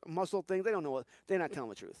muscle thing. They don't know. They're not telling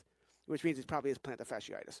the truth, which means it probably is plantar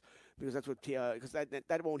fasciitis because that's what because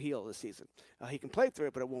that won't heal this season. He can play through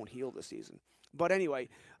it, but it won't heal this season. But anyway,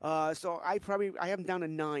 so I have him down to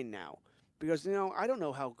 9 now because, I don't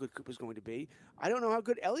know how good Cooper's going to be. I don't know how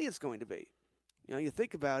good Elliott's going to be. You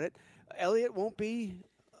think about it. Elliott won't be –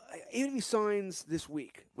 even if he signs this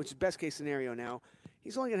week, which is best case scenario now,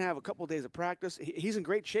 he's only going to have a couple of days of practice. He's in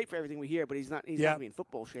great shape for everything we hear, but he's not going to be in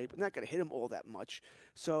football shape. I'm not going to hit him all that much.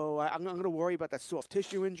 So I'm not going to worry about that soft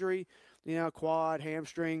tissue injury, quad,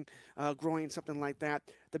 hamstring, groin, something like that.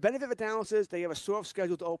 The benefit of Dallas is they have a soft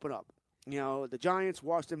schedule to open up. The Giants,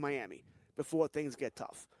 Washington, Miami, before things get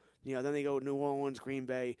tough. Then they go New Orleans, Green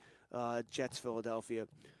Bay, Jets, Philadelphia.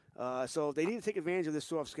 So they need to take advantage of this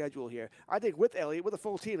soft schedule here. I think with Elliott, with a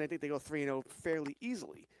full team, I think they go 3-0 fairly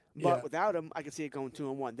easily. But without him, I can see it going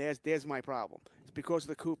 2-1. There's my problem. It's because of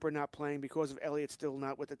the Cooper not playing, because of Elliott still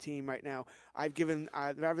not with the team right now.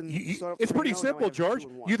 It's pretty simple, George.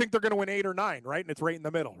 You think they're going to win 8 or 9, right? And it's right in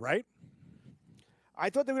the middle, right? I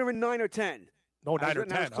thought they were going to win 9 or 10. No, 9 or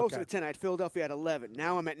 10. I was closer to 10. I had Philadelphia at 11.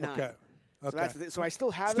 Now I'm at 9. Okay. So I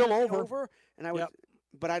still have it over, and I would,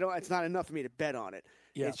 but I don't. It's not enough for me to bet on it.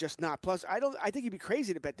 Yeah. It's just not. Plus, I think you'd be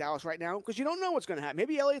crazy to bet Dallas right now because you don't know what's going to happen.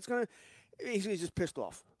 Maybe Elliott's going to. He's just pissed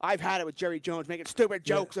off. I've had it with Jerry Jones making stupid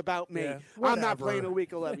jokes about me. I'm not playing a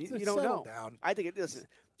week 11. You don't know. Down. I think it doesn't.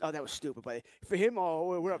 Oh, that was stupid. But for him,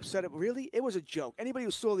 we're upset. Really? It was a joke. Anybody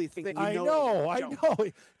who saw the thing, I know.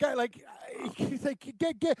 Guy, like, you think,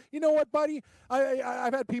 you know what, buddy?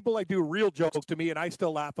 I've had people like do real jokes to me, and I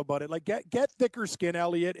still laugh about it. Like, get thicker skin,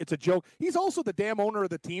 Elliott. It's a joke. He's also the damn owner of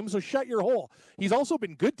the team, so shut your hole. He's also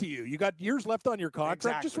been good to you. You got years left on your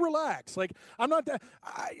contract. Exactly. Just relax. Like, I'm not.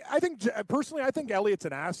 I think personally, I think Elliott's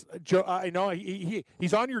an ass. I know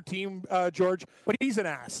he's on your team, George, but he's an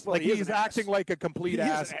ass. Well, he's acting like a complete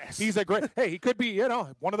ass. He's a great. Hey, he could be,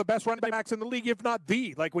 one of the best running backs in the league, if not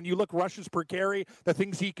the. Like when you look rushes per carry, the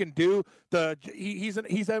things he can do. He's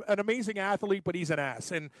an amazing athlete, but he's an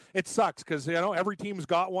ass, and it sucks because every team's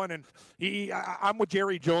got one. And I'm with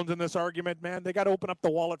Jerry Jones in this argument, man. They got to open up the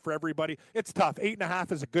wallet for everybody. It's tough.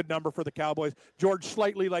 8.5 is a good number for the Cowboys. George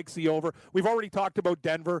slightly likes the over. We've already talked about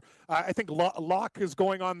Denver. I think Locke is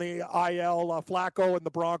going on the IL. Flacco and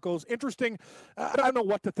the Broncos. Interesting. I don't know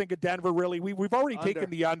what to think of Denver really. We've already taken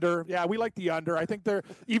the under. Yeah, we like the under. I think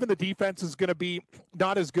even the defense is going to be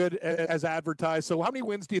not as good as advertised. So how many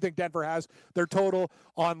wins do you think Denver has? Their total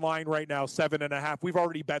online right now, 7.5. We've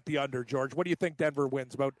already bet the under, George. What do you think Denver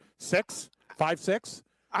wins? About 6? 5, 6?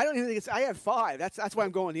 I don't even think I have 5. That's why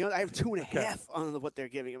I'm going the under. I have 2.5 on what they're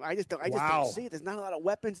giving him. I just don't see it. There's not a lot of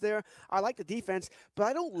weapons there. I like the defense, but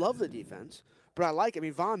I don't love the defense. But I like it. I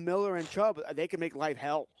mean, Von Miller and Chubb, they can make life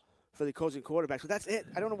hell for the opposing quarterback. So that's it.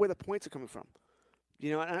 I don't know where the points are coming from.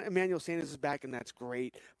 Emmanuel Sanders is back, and that's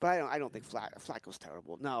great. But I don't think Flacco's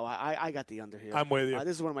terrible. No, I got the under here. I'm with you.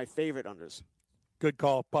 This is one of my favorite unders. Good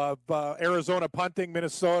call. Arizona punting,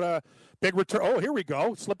 Minnesota. Big return. Oh, here we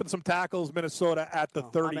go. Slipping some tackles, Minnesota at the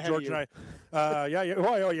 30. George and I. Yeah.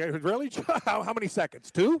 Really? How many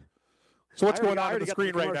seconds? 2? So what's going on the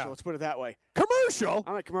screen right now? Let's put it that way. Commercial?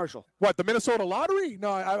 I'm at commercial. What, the Minnesota Lottery?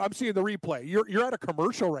 No, I'm seeing the replay. You're at a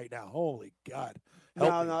commercial right now. Holy God. No,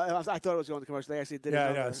 I thought it was going to commercial. They actually did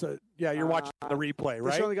it. So, you're watching the replay, right?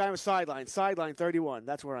 They're showing the guy on the sideline. Sideline 31.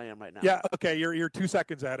 That's where I am right now. Yeah, okay. You're 2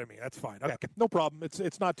 seconds ahead of me. That's fine. Okay, no problem.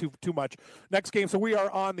 It's not too much. Next game. So we are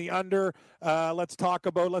on the under. Let's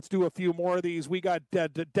do a few more of these. We got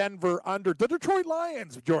Denver under. The Detroit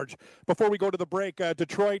Lions, George. Before we go to the break,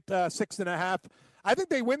 Detroit 6.5. I think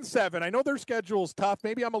they win 7. I know their schedule's tough.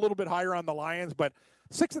 Maybe I'm a little bit higher on the Lions, but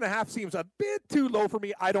 6.5 seems a bit too low for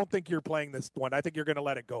me. I don't think you're playing this one. I think you're going to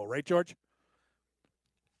let it go, right, George?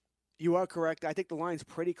 You are correct. I think the line's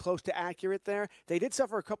pretty close to accurate there. They did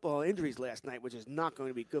suffer a couple of injuries last night, which is not going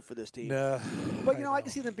to be good for this team. But, I can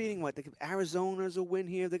see them beating Arizona's a win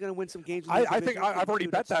here. They're going to win some games. I think I've already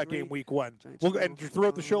bet that game week 1. And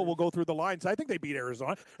throughout the show, we'll go through the lines. I think they beat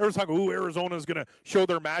Arizona. Everyone's talking, Arizona's going to show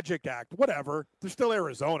their magic act. Whatever. They're still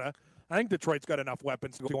Arizona. I think Detroit's got enough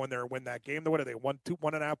weapons to go in there and win that game. What are they,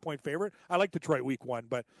 1.5 point favorite? I like Detroit week 1,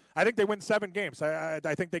 but I think they win 7 games. I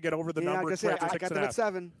think they get over the number. I got them at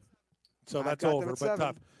 7. So that's over, but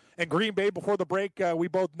tough. And Green Bay, before the break, we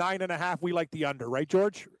both 9.5. We like the under, right,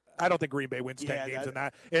 George? I don't think Green Bay wins 10 games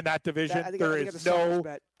in that division. There is no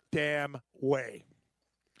damn way.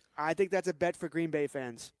 I think that's a bet for Green Bay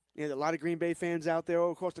fans. A lot of Green Bay fans out there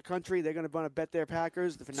all across the country. They're going to want to bet their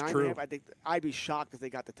Packers for 9.5. I think I'd be shocked if they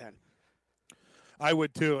got the 10. I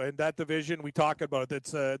would too. And that division, we talk about it.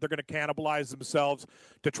 They're going to cannibalize themselves.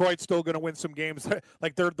 Detroit's still going to win some games.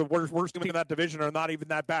 Like they're the worst team in that division are not even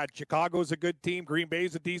that bad. Chicago's a good team. Green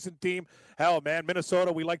Bay's a decent team. Hell, man,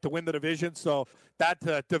 Minnesota, we like to win the division. So that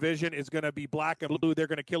division is going to be black and blue. They're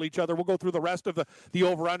going to kill each other. We'll go through the rest of the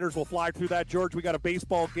over-unders. We'll fly through that. George, we got a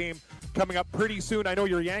baseball game coming up pretty soon. I know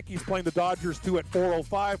your Yankees playing the Dodgers too at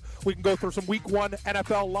 4:05. We can go through some week 1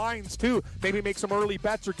 NFL lines too. Maybe make some early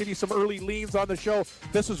bets or give you some early leans on the show.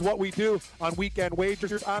 This is what we do on Weekend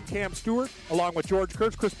Wagers. I'm Cam Stewart, along with George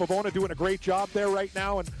Kurtz. Chris Pavona doing a great job there right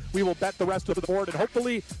now, and we will bet the rest of the board. And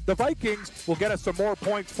hopefully the Vikings will get us some more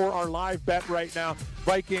points for our live bet right now.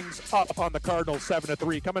 Vikings up on the Cardinals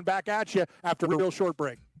 7-3. Coming back at you after a real short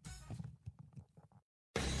break.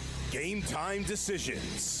 Game time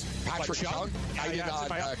decisions. Patrick Chung, game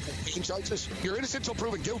choices. You're innocent until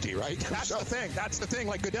proven guilty, right? That's the thing. That's the thing.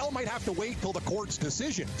 Like, Goodell might have to wait till the court's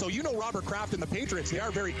decision. So, Robert Kraft and the Patriots, they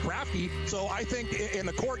are very crafty. So I think in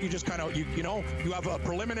the court, you just kind of, you have a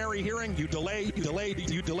preliminary hearing, you delay,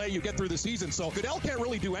 you get through the season. So Goodell can't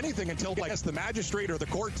really do anything until, I guess, the magistrate or the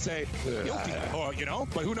court say guilty,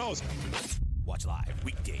 but who knows? Watch live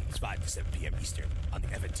weekdays, 5 to 7 p.m. Eastern on the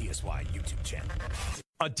FNTSY YouTube channel.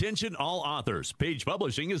 Attention all authors. Page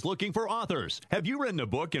Publishing is looking for authors. Have you written a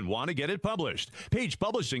book and want to get it published? Page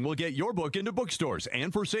Publishing will get your book into bookstores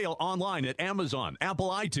and for sale online at Amazon,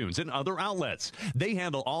 Apple iTunes, and other outlets. They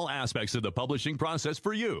handle all aspects of the publishing process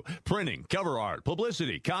for you. Printing, cover art,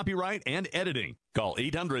 publicity, copyright, and editing. Call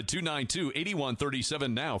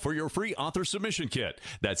 800-292-8137 now for your free author submission kit.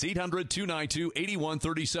 That's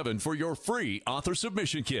 800-292-8137 for your free author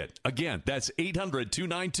submission kit. Again, that's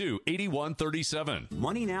 800-292-8137.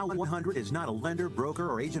 Money Now 100 is not a lender,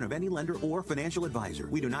 broker, or agent of any lender or financial advisor.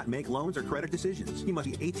 We do not make loans or credit decisions. You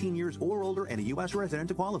must be 18 years or older and a U.S. resident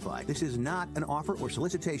to qualify. This is not an offer or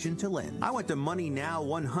solicitation to lend. I went to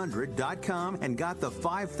MoneyNow100.com and got the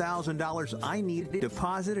 $5,000 I needed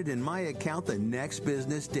deposited in my account the next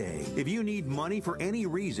business day. If you need money for any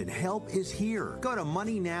reason, help is here. Go to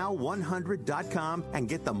MoneyNow100.com and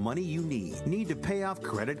get the money you need. Need to pay off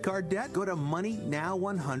credit card debt? Go to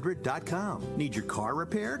MoneyNow100.com. Need your car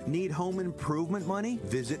repaired? Need home improvement money?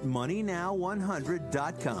 Visit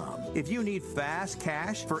MoneyNow100.com. If you need fast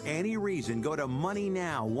cash for any reason, go to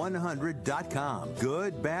MoneyNow100.com.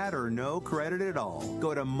 Good, bad, or no credit at all.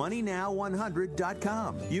 Go to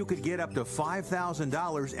MoneyNow100.com. You could get up to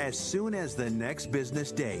 $5,000 as soon as the next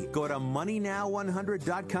business day. Go to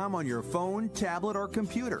MoneyNow100.com on your phone, tablet, or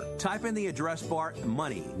computer. Type in the address bar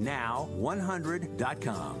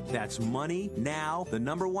MoneyNow100.com. That's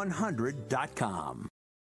MoneyNow100.com.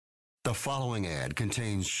 The following ad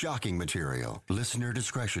contains shocking material. Listener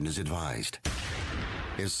discretion is advised.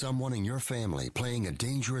 Is someone in your family playing a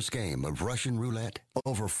dangerous game of Russian roulette?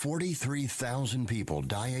 Over 43,000 people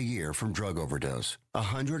die a year from drug overdose.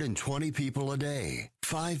 120 people a day.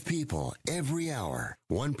 5 people every hour.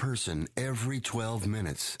 1 person every 12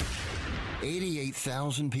 minutes.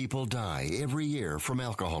 88,000 people die every year from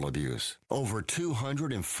alcohol abuse. Over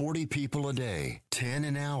 240 people a day. 10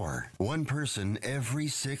 an hour. 1 person every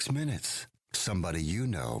 6 minutes. Somebody you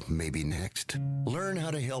know may be next. Learn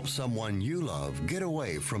how to help someone you love get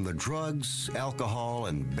away from the drugs, alcohol,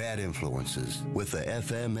 and bad influences. With the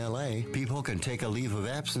FMLA, people can take a leave of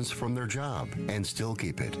absence from their job and still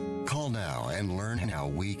keep it. Call now and learn how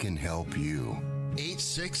we can help you.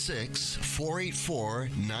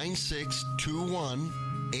 866-484-9621.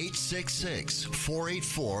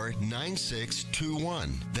 866-484-9621.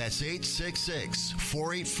 That's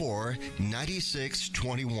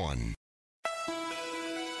 866-484-9621.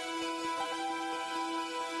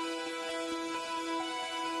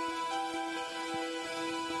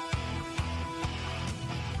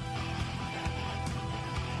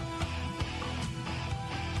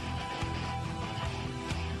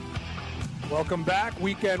 Welcome back.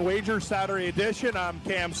 Weekend Wager, Saturday edition. I'm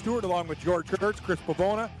Cam Stewart along with George Kurtz, Chris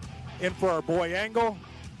Pavona, in for our boy Angle.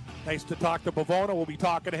 Nice to talk to Pavona. We'll be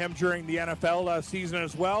talking to him during the NFL season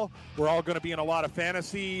as well. We're all going to be in a lot of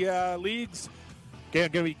fantasy leagues.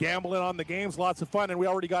 Going to be gambling on the games. Lots of fun. And we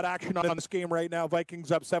already got action on this game right now.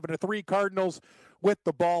 Vikings up 7-3. Cardinals with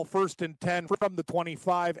the ball, 1st and 10 from the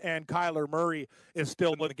 25. And Kyler Murray is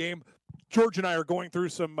still in the game. George and I are going through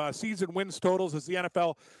some season wins totals as the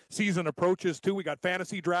NFL season approaches, too. We got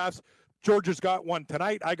fantasy drafts. George has got one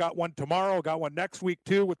tonight. I got one tomorrow. Got one next week,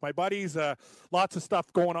 too, with my buddies. Lots of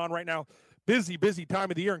stuff going on right now. Busy time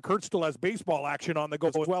of the year, and Kurt still has baseball action on the go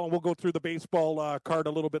as well, and we'll go through the baseball card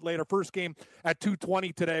a little bit later. First game at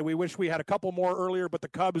 2:20 today. We wish we had a couple more earlier, but the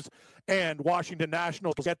Cubs and Washington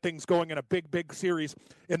Nationals get things going in a big series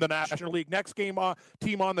in the National League. Next game,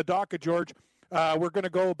 team on the docket, George. We're going to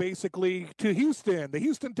go basically to Houston. The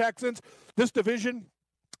Houston Texans, this division,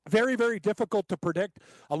 very, very difficult to predict.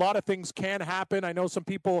 A lot of things can happen. I know some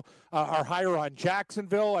people are higher on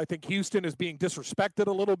Jacksonville. I think Houston is being disrespected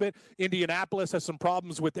a little bit. Indianapolis has some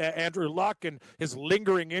problems with Andrew Luck and his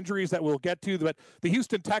lingering injuries that we'll get to. But the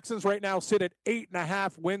Houston Texans right now sit at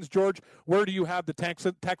 8.5 wins. George, where do you have the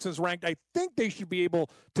Texans ranked? I think they should be able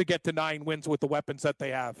to get to 9 wins with the weapons that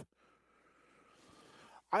they have.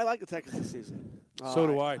 I like the Texans this season. So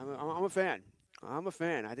do I. I'm a fan. I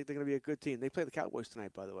think they're going to be a good team. They play the Cowboys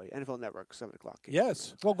tonight, by the way. NFL Network, 7 o'clock.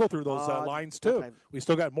 Yes. We'll go through those lines, too. We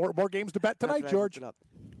still got more games to bet tonight, George.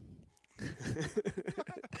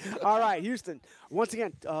 All right, Houston. Once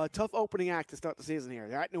again, tough opening act to start the season here.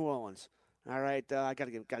 They're at New Orleans. All right, I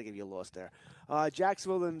gotta give you a loss there.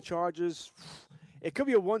 Jacksonville and Chargers. It could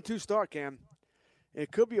be a 1-2 start, Cam.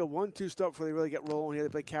 It could be a 1-2 start before they really get rolling here. They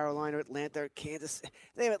play Carolina, Atlanta, Kansas.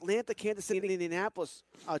 They have Atlanta, Kansas City, and Indianapolis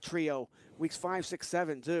trio, weeks 5, 6,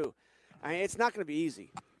 7, too. I mean, it's not going to be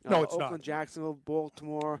easy. No, it's Oakland, not. Jacksonville,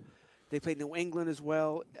 Baltimore. They played New England as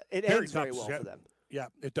well. It ends very well for them. Yeah,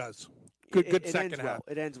 it does. Good second half. Well.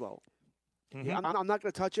 It ends well. Mm-hmm. Yeah, I'm not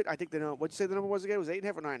going to touch it. I think what'd you say the number was again? It was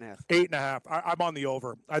 8.5 or 9.5? 8.5. I'm on the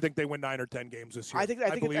over. I think they win 9 or 10 games this year. I think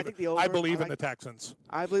the over. I believe in the Texans.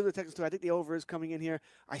 I believe in the Texans too. I think the over is coming in here.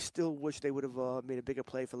 I still wish they would have made a bigger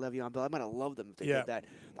play for Le'Veon Bell. I might have loved them if they did that.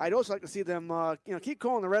 I'd also like to see them, keep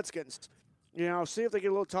calling the Redskins. See if they get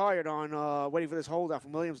a little tired on waiting for this holdout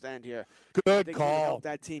from Williams to end here. Good call. Help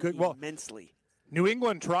that team immensely. New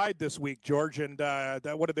England tried this week, George, and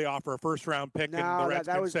what did they offer? A first-round pick, and the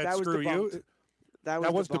Redskins said, "Screw you."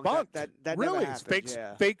 That was debunked. That really? Never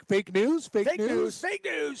happened. Fake news? Fake news.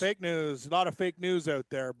 Fake news. A lot of fake news out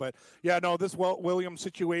there. But, this Williams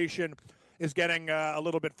situation is getting a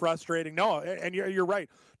little bit frustrating. No, and you're right.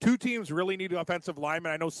 Two teams really need offensive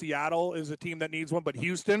linemen. I know Seattle is a team that needs one, but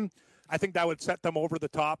Houston, I think that would set them over the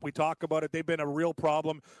top. We talk about it. They've been a real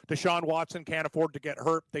problem. Deshaun Watson can't afford to get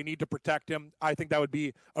hurt. They need to protect him. I think that would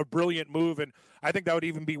be a brilliant move, and I think that would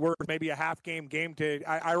even be worth maybe a half-game game.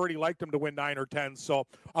 I already liked them to win 9 or 10, so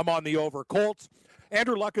I'm on the over. Colts,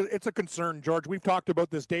 Andrew Luck, it's a concern, George. We've talked about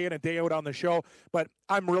this day in and day out on the show, but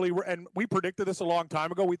and we predicted this a long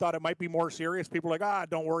time ago. We thought it might be more serious. People are like,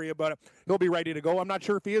 don't worry about it. He'll be ready to go. I'm not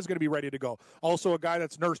sure if he is going to be ready to go. Also a guy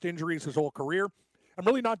that's nursed injuries his whole career. I'm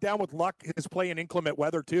really not down with Luck, his play in inclement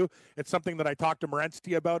weather, too. It's something that I talked to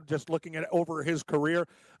Morency about, just looking at over his career.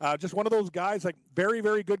 Just one of those guys, like very,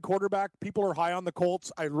 very good quarterback. People are high on the Colts.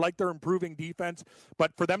 I like their improving defense.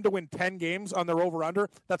 But for them to win 10 games on their over-under,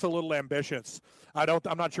 that's a little ambitious. I'm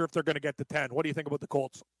not sure if they're going to get to 10. What do you think about the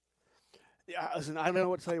Colts? Yeah, listen, I don't know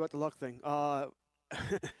what to tell you about the Luck thing.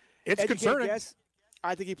 It's concerning.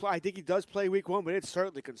 I think he does play week 1, but it's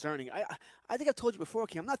certainly concerning. I think I've told you before,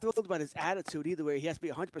 Kim, I'm not thrilled about his attitude either way. He has to be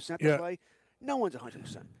 100% to play. No one's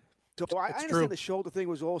 100%. So I understand the shoulder thing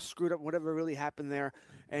was all screwed up, whatever really happened there,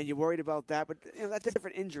 and you're worried about that. But that's a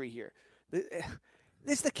different injury here. This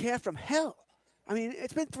is the calf from hell. I mean,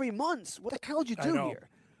 it's been 3 months. What the hell did you do here?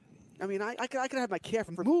 I mean, I could have my calf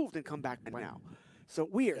removed and come back now. So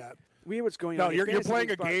weird. Yeah. Weird what's going on. No, you're playing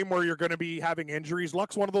a game where you're going to be having injuries.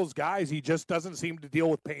 Luck's one of those guys. He just doesn't seem to deal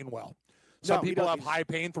with pain well. Some people have high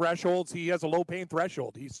pain thresholds. He has a low pain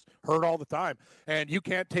threshold. He's hurt all the time. And you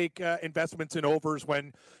can't take investments in overs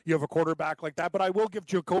when you have a quarterback like that. But I will give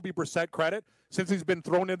Jacoby Brissett credit. Since he's been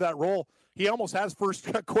thrown into that role, he almost has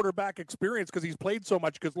first quarterback experience because he's played so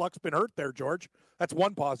much because Luck's been hurt there, George. That's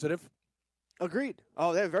one positive. Agreed.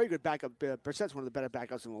 Oh, they're a very good backup. Brissett's one of the better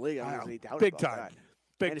backups in the league. I don't have any doubt Big about time. that.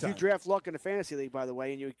 Big and time. if you draft Luck in the fantasy league, by the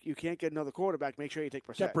way, and you can't get another quarterback, make sure you take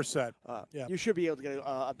Brissett. Get Brissett. You should be able to get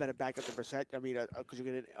a better backup than Brissett. I mean, because you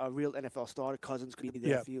get a real NFL starter. Cousins could be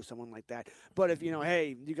there for you, someone like that. But if,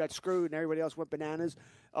 hey, you got screwed and everybody else went bananas,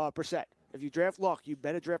 Brissett. If you draft Luck, you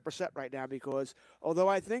better draft Brissett right now because although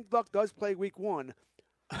I think Luck does play week 1,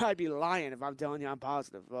 I'd be lying if I'm telling you I'm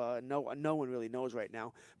positive. No one really knows right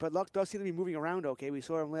now. But Luck does seem to be moving around okay. We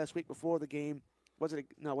saw him last week before the game. It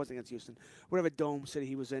wasn't against Houston. Whatever dome city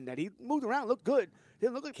he was in, that he moved around, looked good.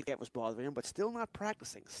 Didn't look like the cat was bothering him, but still not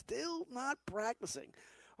practicing.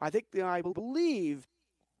 I believe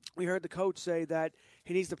we heard the coach say that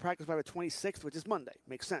he needs to practice by the 26th, which is Monday.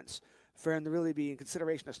 Makes sense for him to really be in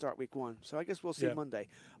consideration to start week 1. So I guess we'll see Monday.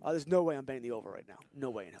 There's no way I'm betting the over right now. No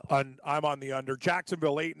way in hell. I'm on the under.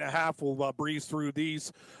 Jacksonville 8.5. We'll breeze through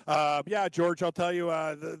these. George, I'll tell you,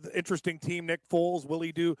 the interesting team, Nick Foles, will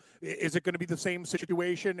he do? Is it going to be the same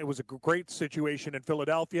situation? It was a great situation in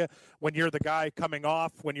Philadelphia when you're the guy coming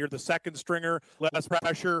off, when you're the second stringer, less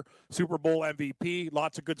pressure, Super Bowl MVP,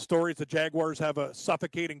 lots of good stories. The Jaguars have a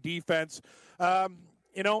suffocating defense.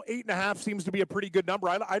 8.5 seems to be a pretty good number.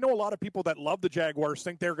 I know a lot of people that love the Jaguars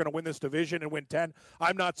think they're going to win this division and win 10.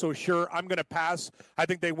 I'm not so sure. I'm going to pass. I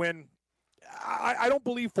think they win. I don't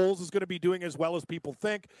believe Foles is going to be doing as well as people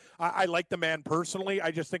think. I like the man personally.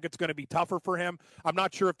 I just think it's going to be tougher for him. I'm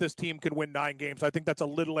not sure if this team can win 9 games. I think that's a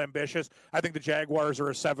little ambitious. I think the Jaguars are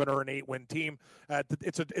a 7 or an 8 win team.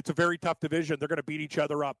 It's a very tough division. They're going to beat each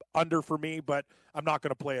other up. Under for me, but I'm not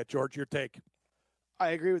going to play it. George, your take. I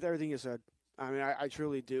agree with everything you said. I mean, I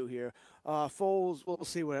truly do here. Foles, we'll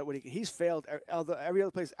see what he's failed every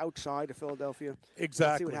other place outside of Philadelphia. Exactly.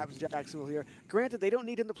 Let's see what happens to Jacksonville here. Granted, they don't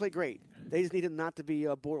need him to play great. They just need him not to be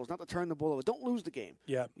Bortles, not to turn the ball over. Don't lose the game.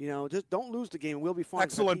 Yeah. Just don't lose the game, and we'll be fine.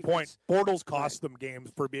 Excellent point. Bortles cost them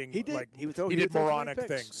games for being he did. like he did moronic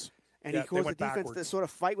things. And he caused the defense to sort of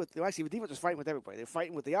fight with. Actually, the defense was fighting with everybody. They're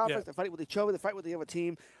fighting with the offense. They're fighting with each other. They're fighting with the other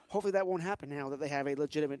team. Hopefully, that won't happen now that they have a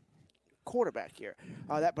legitimate quarterback here.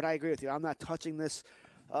 But I agree with you. I'm not touching this.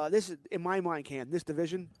 This is, in my mind, this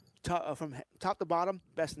division from top to bottom,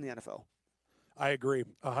 best in the NFL. I agree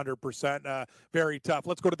 100%. Very tough.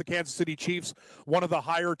 Let's go to the Kansas City Chiefs. One of the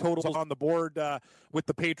higher totals on the board with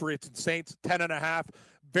the Patriots and Saints, 10.5.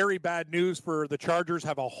 Very bad news for the Chargers.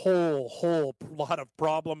 Have a whole lot of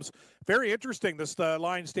problems. Very interesting. This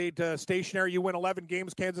line stayed stationary. You win 11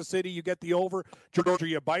 games, Kansas City. You get the over. Georgia,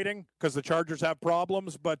 you biting because the Chargers have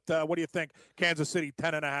problems. But what do you think? Kansas City,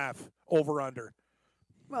 10.5, over under.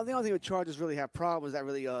 Well, the only thing with Chargers really have problems that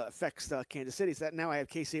really affects Kansas City is that now I have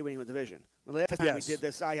KC winning the division. The last time we did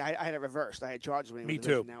this, I had it reversed. I had Chargers winning the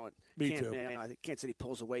division. Now Me too. I think Kansas City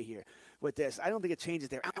pulls away here with this. I don't think it changes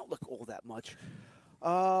their outlook all that much.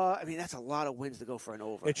 I mean, that's a lot of wins to go for an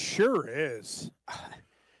over. It sure is.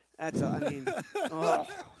 But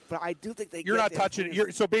I do think they. You're not touching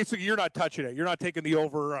it. So basically, you're not touching it. You're not taking the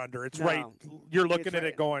over or under. It's right. You're looking at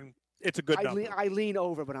it going, it's a good number. I lean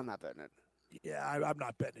over, but I'm not betting it. Yeah, I'm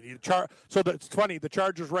not betting it either. It's funny. The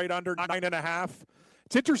Chargers right under 9.5.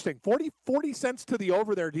 It's interesting. 40 cents to the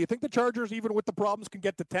over there. Do you think the Chargers, even with the problems, can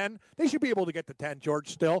get to 10? They should be able to get to 10, George,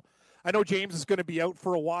 still. I know James is going to be out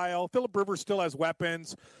for a while. Phillip Rivers still has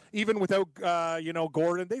weapons. Even without,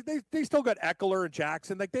 Gordon, they still got Eckler and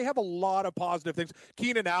Jackson. Like, they have a lot of positive things.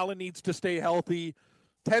 Keenan Allen needs to stay healthy.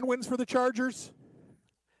 10 wins for the Chargers?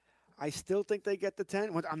 I still think they get the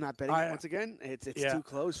 10. I'm not betting it once again. It's too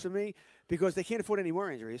close for me because they can't afford any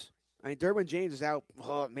more injuries. I mean, Derwin James is out.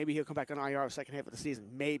 Maybe he'll come back on IR the second half of the season.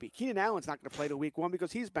 Maybe. Keenan Allen's not going to play till week 1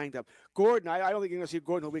 because he's banged up. Gordon, I don't think you're going to see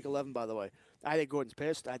Gordon till week 11, by the way. I think Gordon's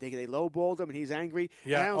pissed. I think they lowballed him, and he's angry.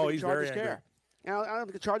 Yeah, I don't think he's the Chargers very care. I don't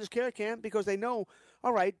think the Chargers care, Cam, because they know,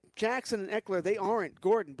 all right, Jackson and Eckler, they aren't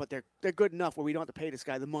Gordon, but they're good enough where we don't have to pay this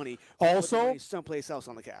guy the money. Also, someplace else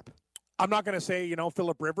on the cap. I'm not going to say,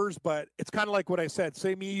 Phillip Rivers, but it's kind of like what I said.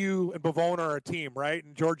 Say me, you, and Bavona are a team, right?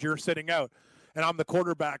 And, George, you're sitting out. And I'm the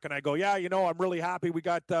quarterback, and I go, I'm really happy. We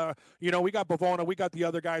got, we got Bavona. We got the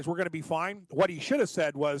other guys. We're going to be fine. What he should have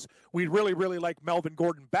said was, we'd really, really like Melvin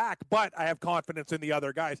Gordon back, but I have confidence in the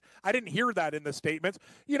other guys. I didn't hear that in the statements.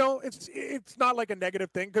 It's not like a negative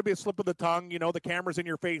thing. Could be a slip of the tongue. The camera's in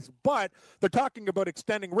your face. But they're talking about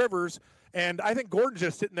extending Rivers, and I think Gordon's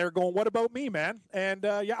just sitting there going, what about me, man? And,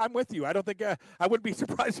 I'm with you. I don't think I wouldn't be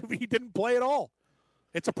surprised if he didn't play at all.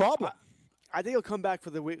 It's a problem. I think he'll come back for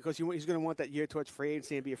the week because he's going to want that year towards free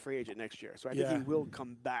agency and be a free agent next year. So I think he will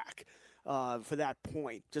come back for that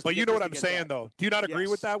point. But you know what I'm saying, though. Do you not agree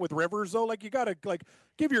with that with Rivers, though? Like, you got to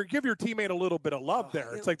give your teammate a little bit of love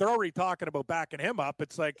there. It's like they're already talking about backing him up.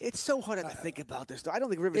 It's like it's so hard to think about this. Though. I don't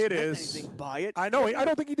think Rivers did anything by it. I know. I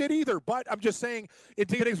don't think he did either. But I'm just saying, in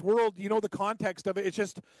today's world, the context of it. It's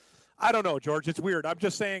just. I don't know, George. It's weird. I'm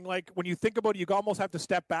just saying, like, when you think about it, you almost have to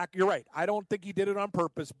step back. You're right. I don't think he did it on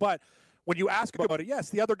purpose, but when you ask about it,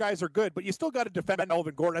 yes, the other guys are good, but you still got to defend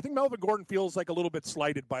Melvin Gordon. I think Melvin Gordon feels like a little bit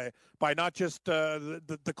slighted by not just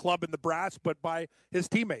the club and the brass, but by his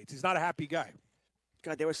teammates. He's not a happy guy.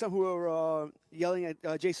 God, there were some who were yelling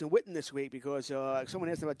at Jason Witten this week because someone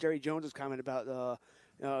asked him about Jerry Jones's comment about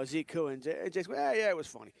Zeke Koo, and Jason went, yeah, it was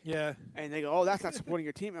funny. Yeah. And they go, oh, that's not supporting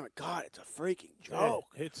your team. I'm like, God, it's a freaking joke.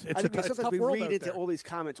 Yeah, it's sometimes we read into all these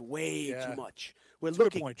comments way too much. That's a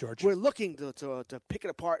good point, George. We're looking to pick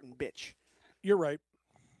it apart and bitch. You're right.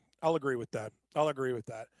 I'll agree with that.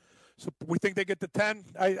 So we think they get to 10.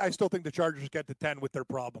 I still think the Chargers get to 10 with their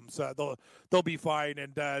problems. They'll be fine.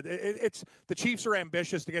 And it's the Chiefs are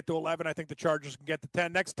ambitious to get to 11. I think the Chargers can get to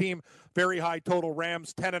 10. Next team, very high total.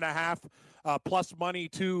 Rams 10.5 plus money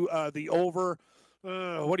to the over.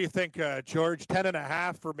 What do you think, George?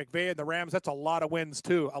 10.5 for McVay and the Rams. That's a lot of wins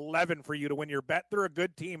too. 11 for you to win your bet. They're a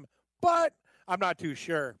good team, but I'm not too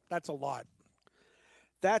sure. That's a lot.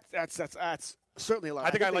 That's certainly a lot.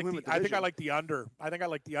 I think I like the under. I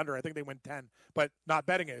think they win 10, but not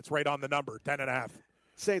betting it. It's right on the number, 10.5.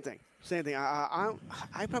 Same thing.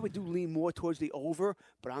 I probably do lean more towards the over,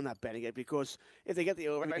 but I'm not betting it because if they get the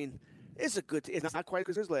over, I mean, it's not quite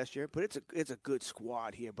as good as last year, but it's a good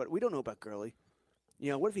squad here. But we don't know about Gurley.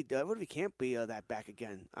 What if he does? What if he can't be that back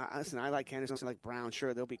again? Listen, I like Henderson, I like Brown.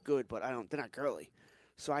 Sure, they'll be good, but they're not Gurley.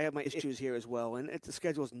 So I have my issues here as well, and the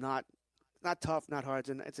schedule's not tough, not hard.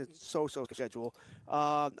 It's a so-so schedule.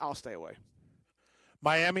 I'll stay away.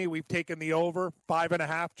 Miami, we've taken the over,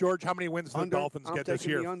 5.5. George, how many wins do the Dolphins get this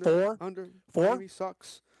year? Under, 4? Under. 4? Miami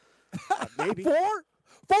sucks. Maybe.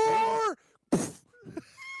 4?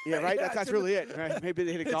 Yeah, right. Yeah, That's really it. Right? Maybe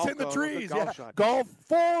they hit a golf. It's in the trees. Golf shot. Golf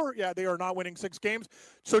 4. Yeah, they are not winning 6 games.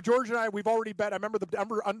 So George and I, we've already bet. I remember the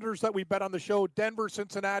unders that we bet on the show. Denver,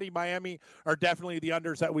 Cincinnati, Miami are definitely the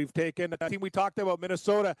unders that we've taken. The team we talked about,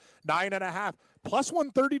 Minnesota, 9.5. Plus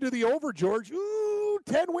 130 to the over, George. Ooh,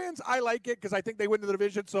 10 wins. I like it because I think they win the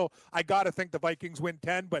division. So I got to think the Vikings win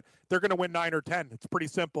 10, but they're going to win 9 or 10. It's pretty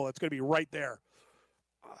simple. It's going to be right there.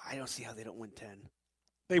 I don't see how they don't win 10.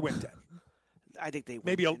 They win 10. I think they win.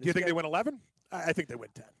 Maybe. Do you think they win 11? I think they win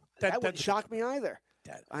 10. That wouldn't shock me either.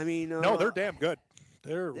 10. I mean, no, they're damn good.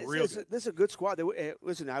 They're real good. This is a good squad.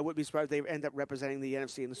 Listen, I wouldn't be surprised if they end up representing the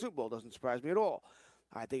NFC in the Super Bowl. Doesn't surprise me at all.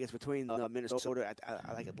 I think it's between Minnesota.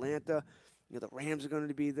 I like Atlanta. You know, the Rams are going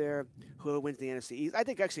to be there. Who wins the NFC East? I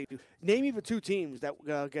think actually, name even 2 teams that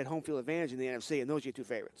get home field advantage in the NFC, and those are your 2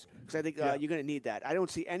 favorites. Because I think you're going to need that. I don't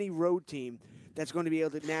see any road team that's going to be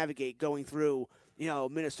able to navigate going through, you know,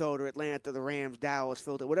 Minnesota, Atlanta, the Rams, Dallas,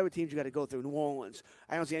 Philadelphia, whatever teams you got to go through, New Orleans.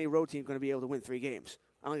 I don't see any road team going to be able to win 3 games.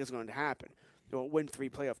 I don't think it's going to happen. They'll win 3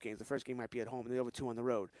 playoff games. The first game might be at home, and the other 2 on the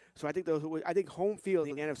road. So I think home field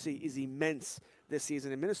in the NFC is immense this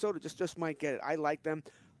season, and Minnesota just might get it. I like them.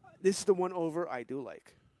 This is the one over I do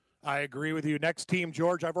like. I agree with you. Next team,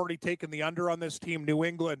 George, I've already taken the under on this team, New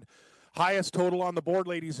England. Highest total on the board,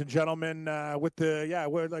 ladies and gentlemen,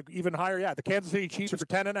 we're like even higher. Yeah, the Kansas City Chiefs are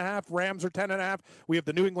 10.5. Rams are 10.5. We have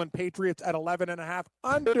the New England Patriots at 11.5.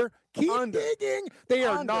 Under. Keep digging. They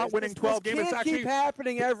are not winning 12 games. It's actually keep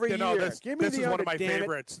happening every year. Give me this is one of my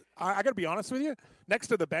favorites. I got to be honest with you. Next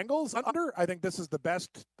to the Bengals under, I think this is the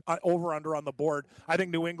best over-under on the board. I think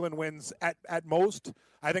New England wins at most.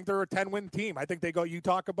 I think they're a 10-win team. I think they go, you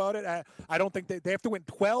talk about it. I don't think they have to win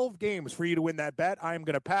 12 games for you to win that bet. I'm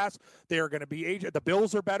going to pass. They are going to be the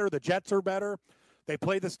Bills are better. The Jets are better. They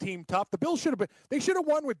play this team tough. The Bills should have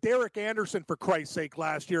won with Derek Anderson, for Christ's sake,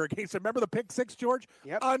 last year against. Remember the pick 6, George?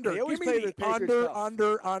 Yep. Under. Give me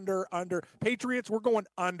the under. Patriots, we're going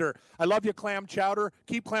under. I love you, clam chowder.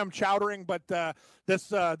 Keep clam chowdering, but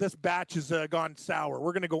this batch has gone sour.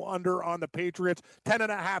 We're going to go under on the Patriots.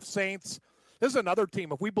 10.5 Saints. This is another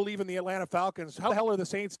team. If we believe in the Atlanta Falcons, how the hell are the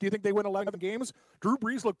Saints? Do you think they win 11 games? Drew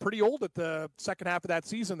Brees looked pretty old at the second half of that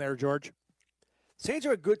season there, George. Saints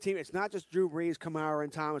are a good team. It's not just Drew Brees, Kamara,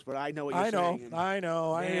 and Thomas, but I know what you're saying. I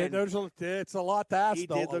know. It's a lot to ask, he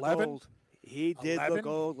though. Did 11? Old. He did 11? look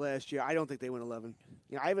old last year. I don't think they win 11.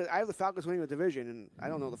 You know, I have the Falcons winning the division, and I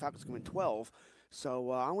don't know the Falcons can win 12.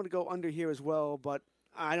 So I'm going to go under here as well, but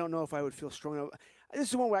I don't know if I would feel strong enough. This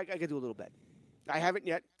is one where I could do a little bet. I haven't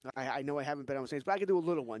yet. I know I haven't bet on the Saints, but I could do a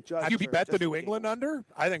little one. Have you bet the New England under?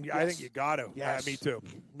 I think you got to. Yes.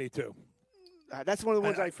 Me too. That's one of the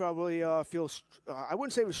ones I probably feel. I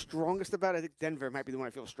wouldn't say it was strongest about. I think Denver might be the one I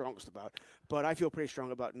feel strongest about, but I feel pretty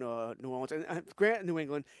strong about New Orleans and granted New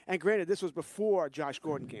England. And granted, this was before Josh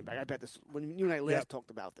Gordon came back. I bet this when you and I last talked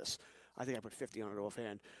about this. I think I put 50 on it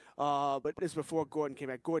offhand. But this is before Gordon came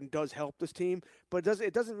back. Gordon does help this team, but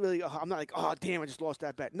it doesn't really. I'm not like, oh damn, I just lost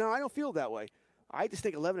that bet. No, I don't feel that way. I just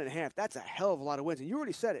think 11.5. That's a hell of a lot of wins, and you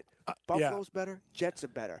already said it. Buffalo's better. Jets are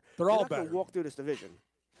better. They're all not better. Gonna walk through this division.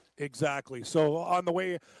 Exactly. So on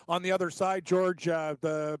the other side, George,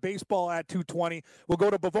 the baseball at 2:20. We'll go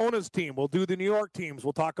to Bavona's team. We'll do the New York teams.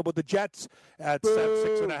 We'll talk about the Jets at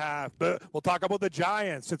 6.5. We'll talk about the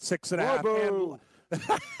Giants at 6.5.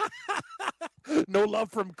 No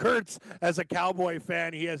love from Kurtz as a Cowboy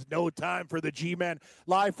fan. He has no time for the G-Men.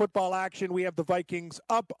 Live football action. We have the Vikings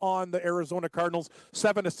up on the Arizona Cardinals,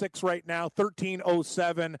 7-6 right now,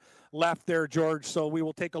 13:07 left there, George. So we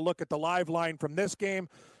will take a look at the live line from this game.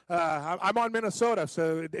 I'm on Minnesota,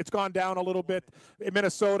 so it's gone down a little bit. In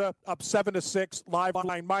Minnesota, up 7-6, live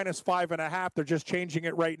line -5.5. They're just changing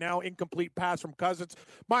it right now. Incomplete pass from Cousins,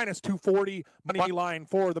 -240. Money line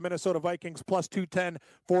for the Minnesota Vikings, +210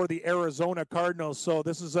 for the Arizona Cardinals. So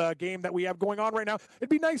this is a game that we have going on right now. It'd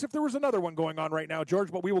be nice if there was another one going on right now,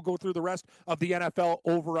 George, but we will go through the rest of the NFL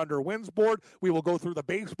over-under wins board. We will go through the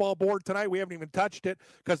baseball board tonight. We haven't even touched it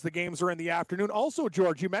because the games are in the afternoon. Also,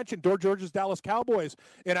 George, you mentioned George's Dallas Cowboys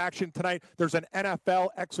in action tonight. There's an NFL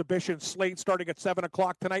exhibition slate starting at 7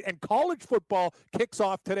 o'clock tonight, and college football kicks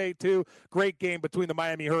off today, too. Great game between the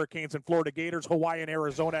Miami Hurricanes and Florida Gators, Hawaii and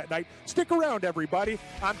Arizona at night. Stick around, everybody.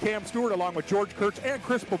 I'm Cam Stewart, along with George Kurtz and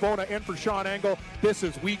Chris Pavona, in for Sean Engel. This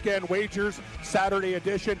is Weekend Wagers, Saturday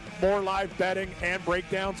edition. More live betting and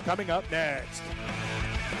breakdowns coming up next.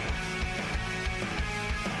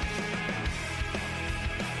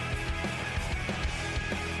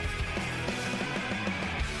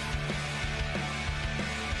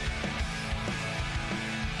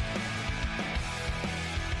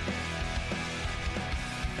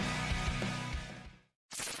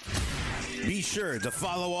 Be sure to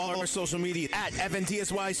follow all our social media at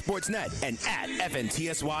FNTSY Sportsnet and at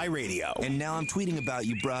FNTSY Radio. And now I'm tweeting about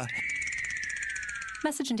you, bruh.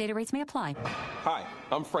 Message and data rates may apply. Hi,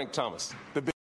 I'm Frank Thomas. The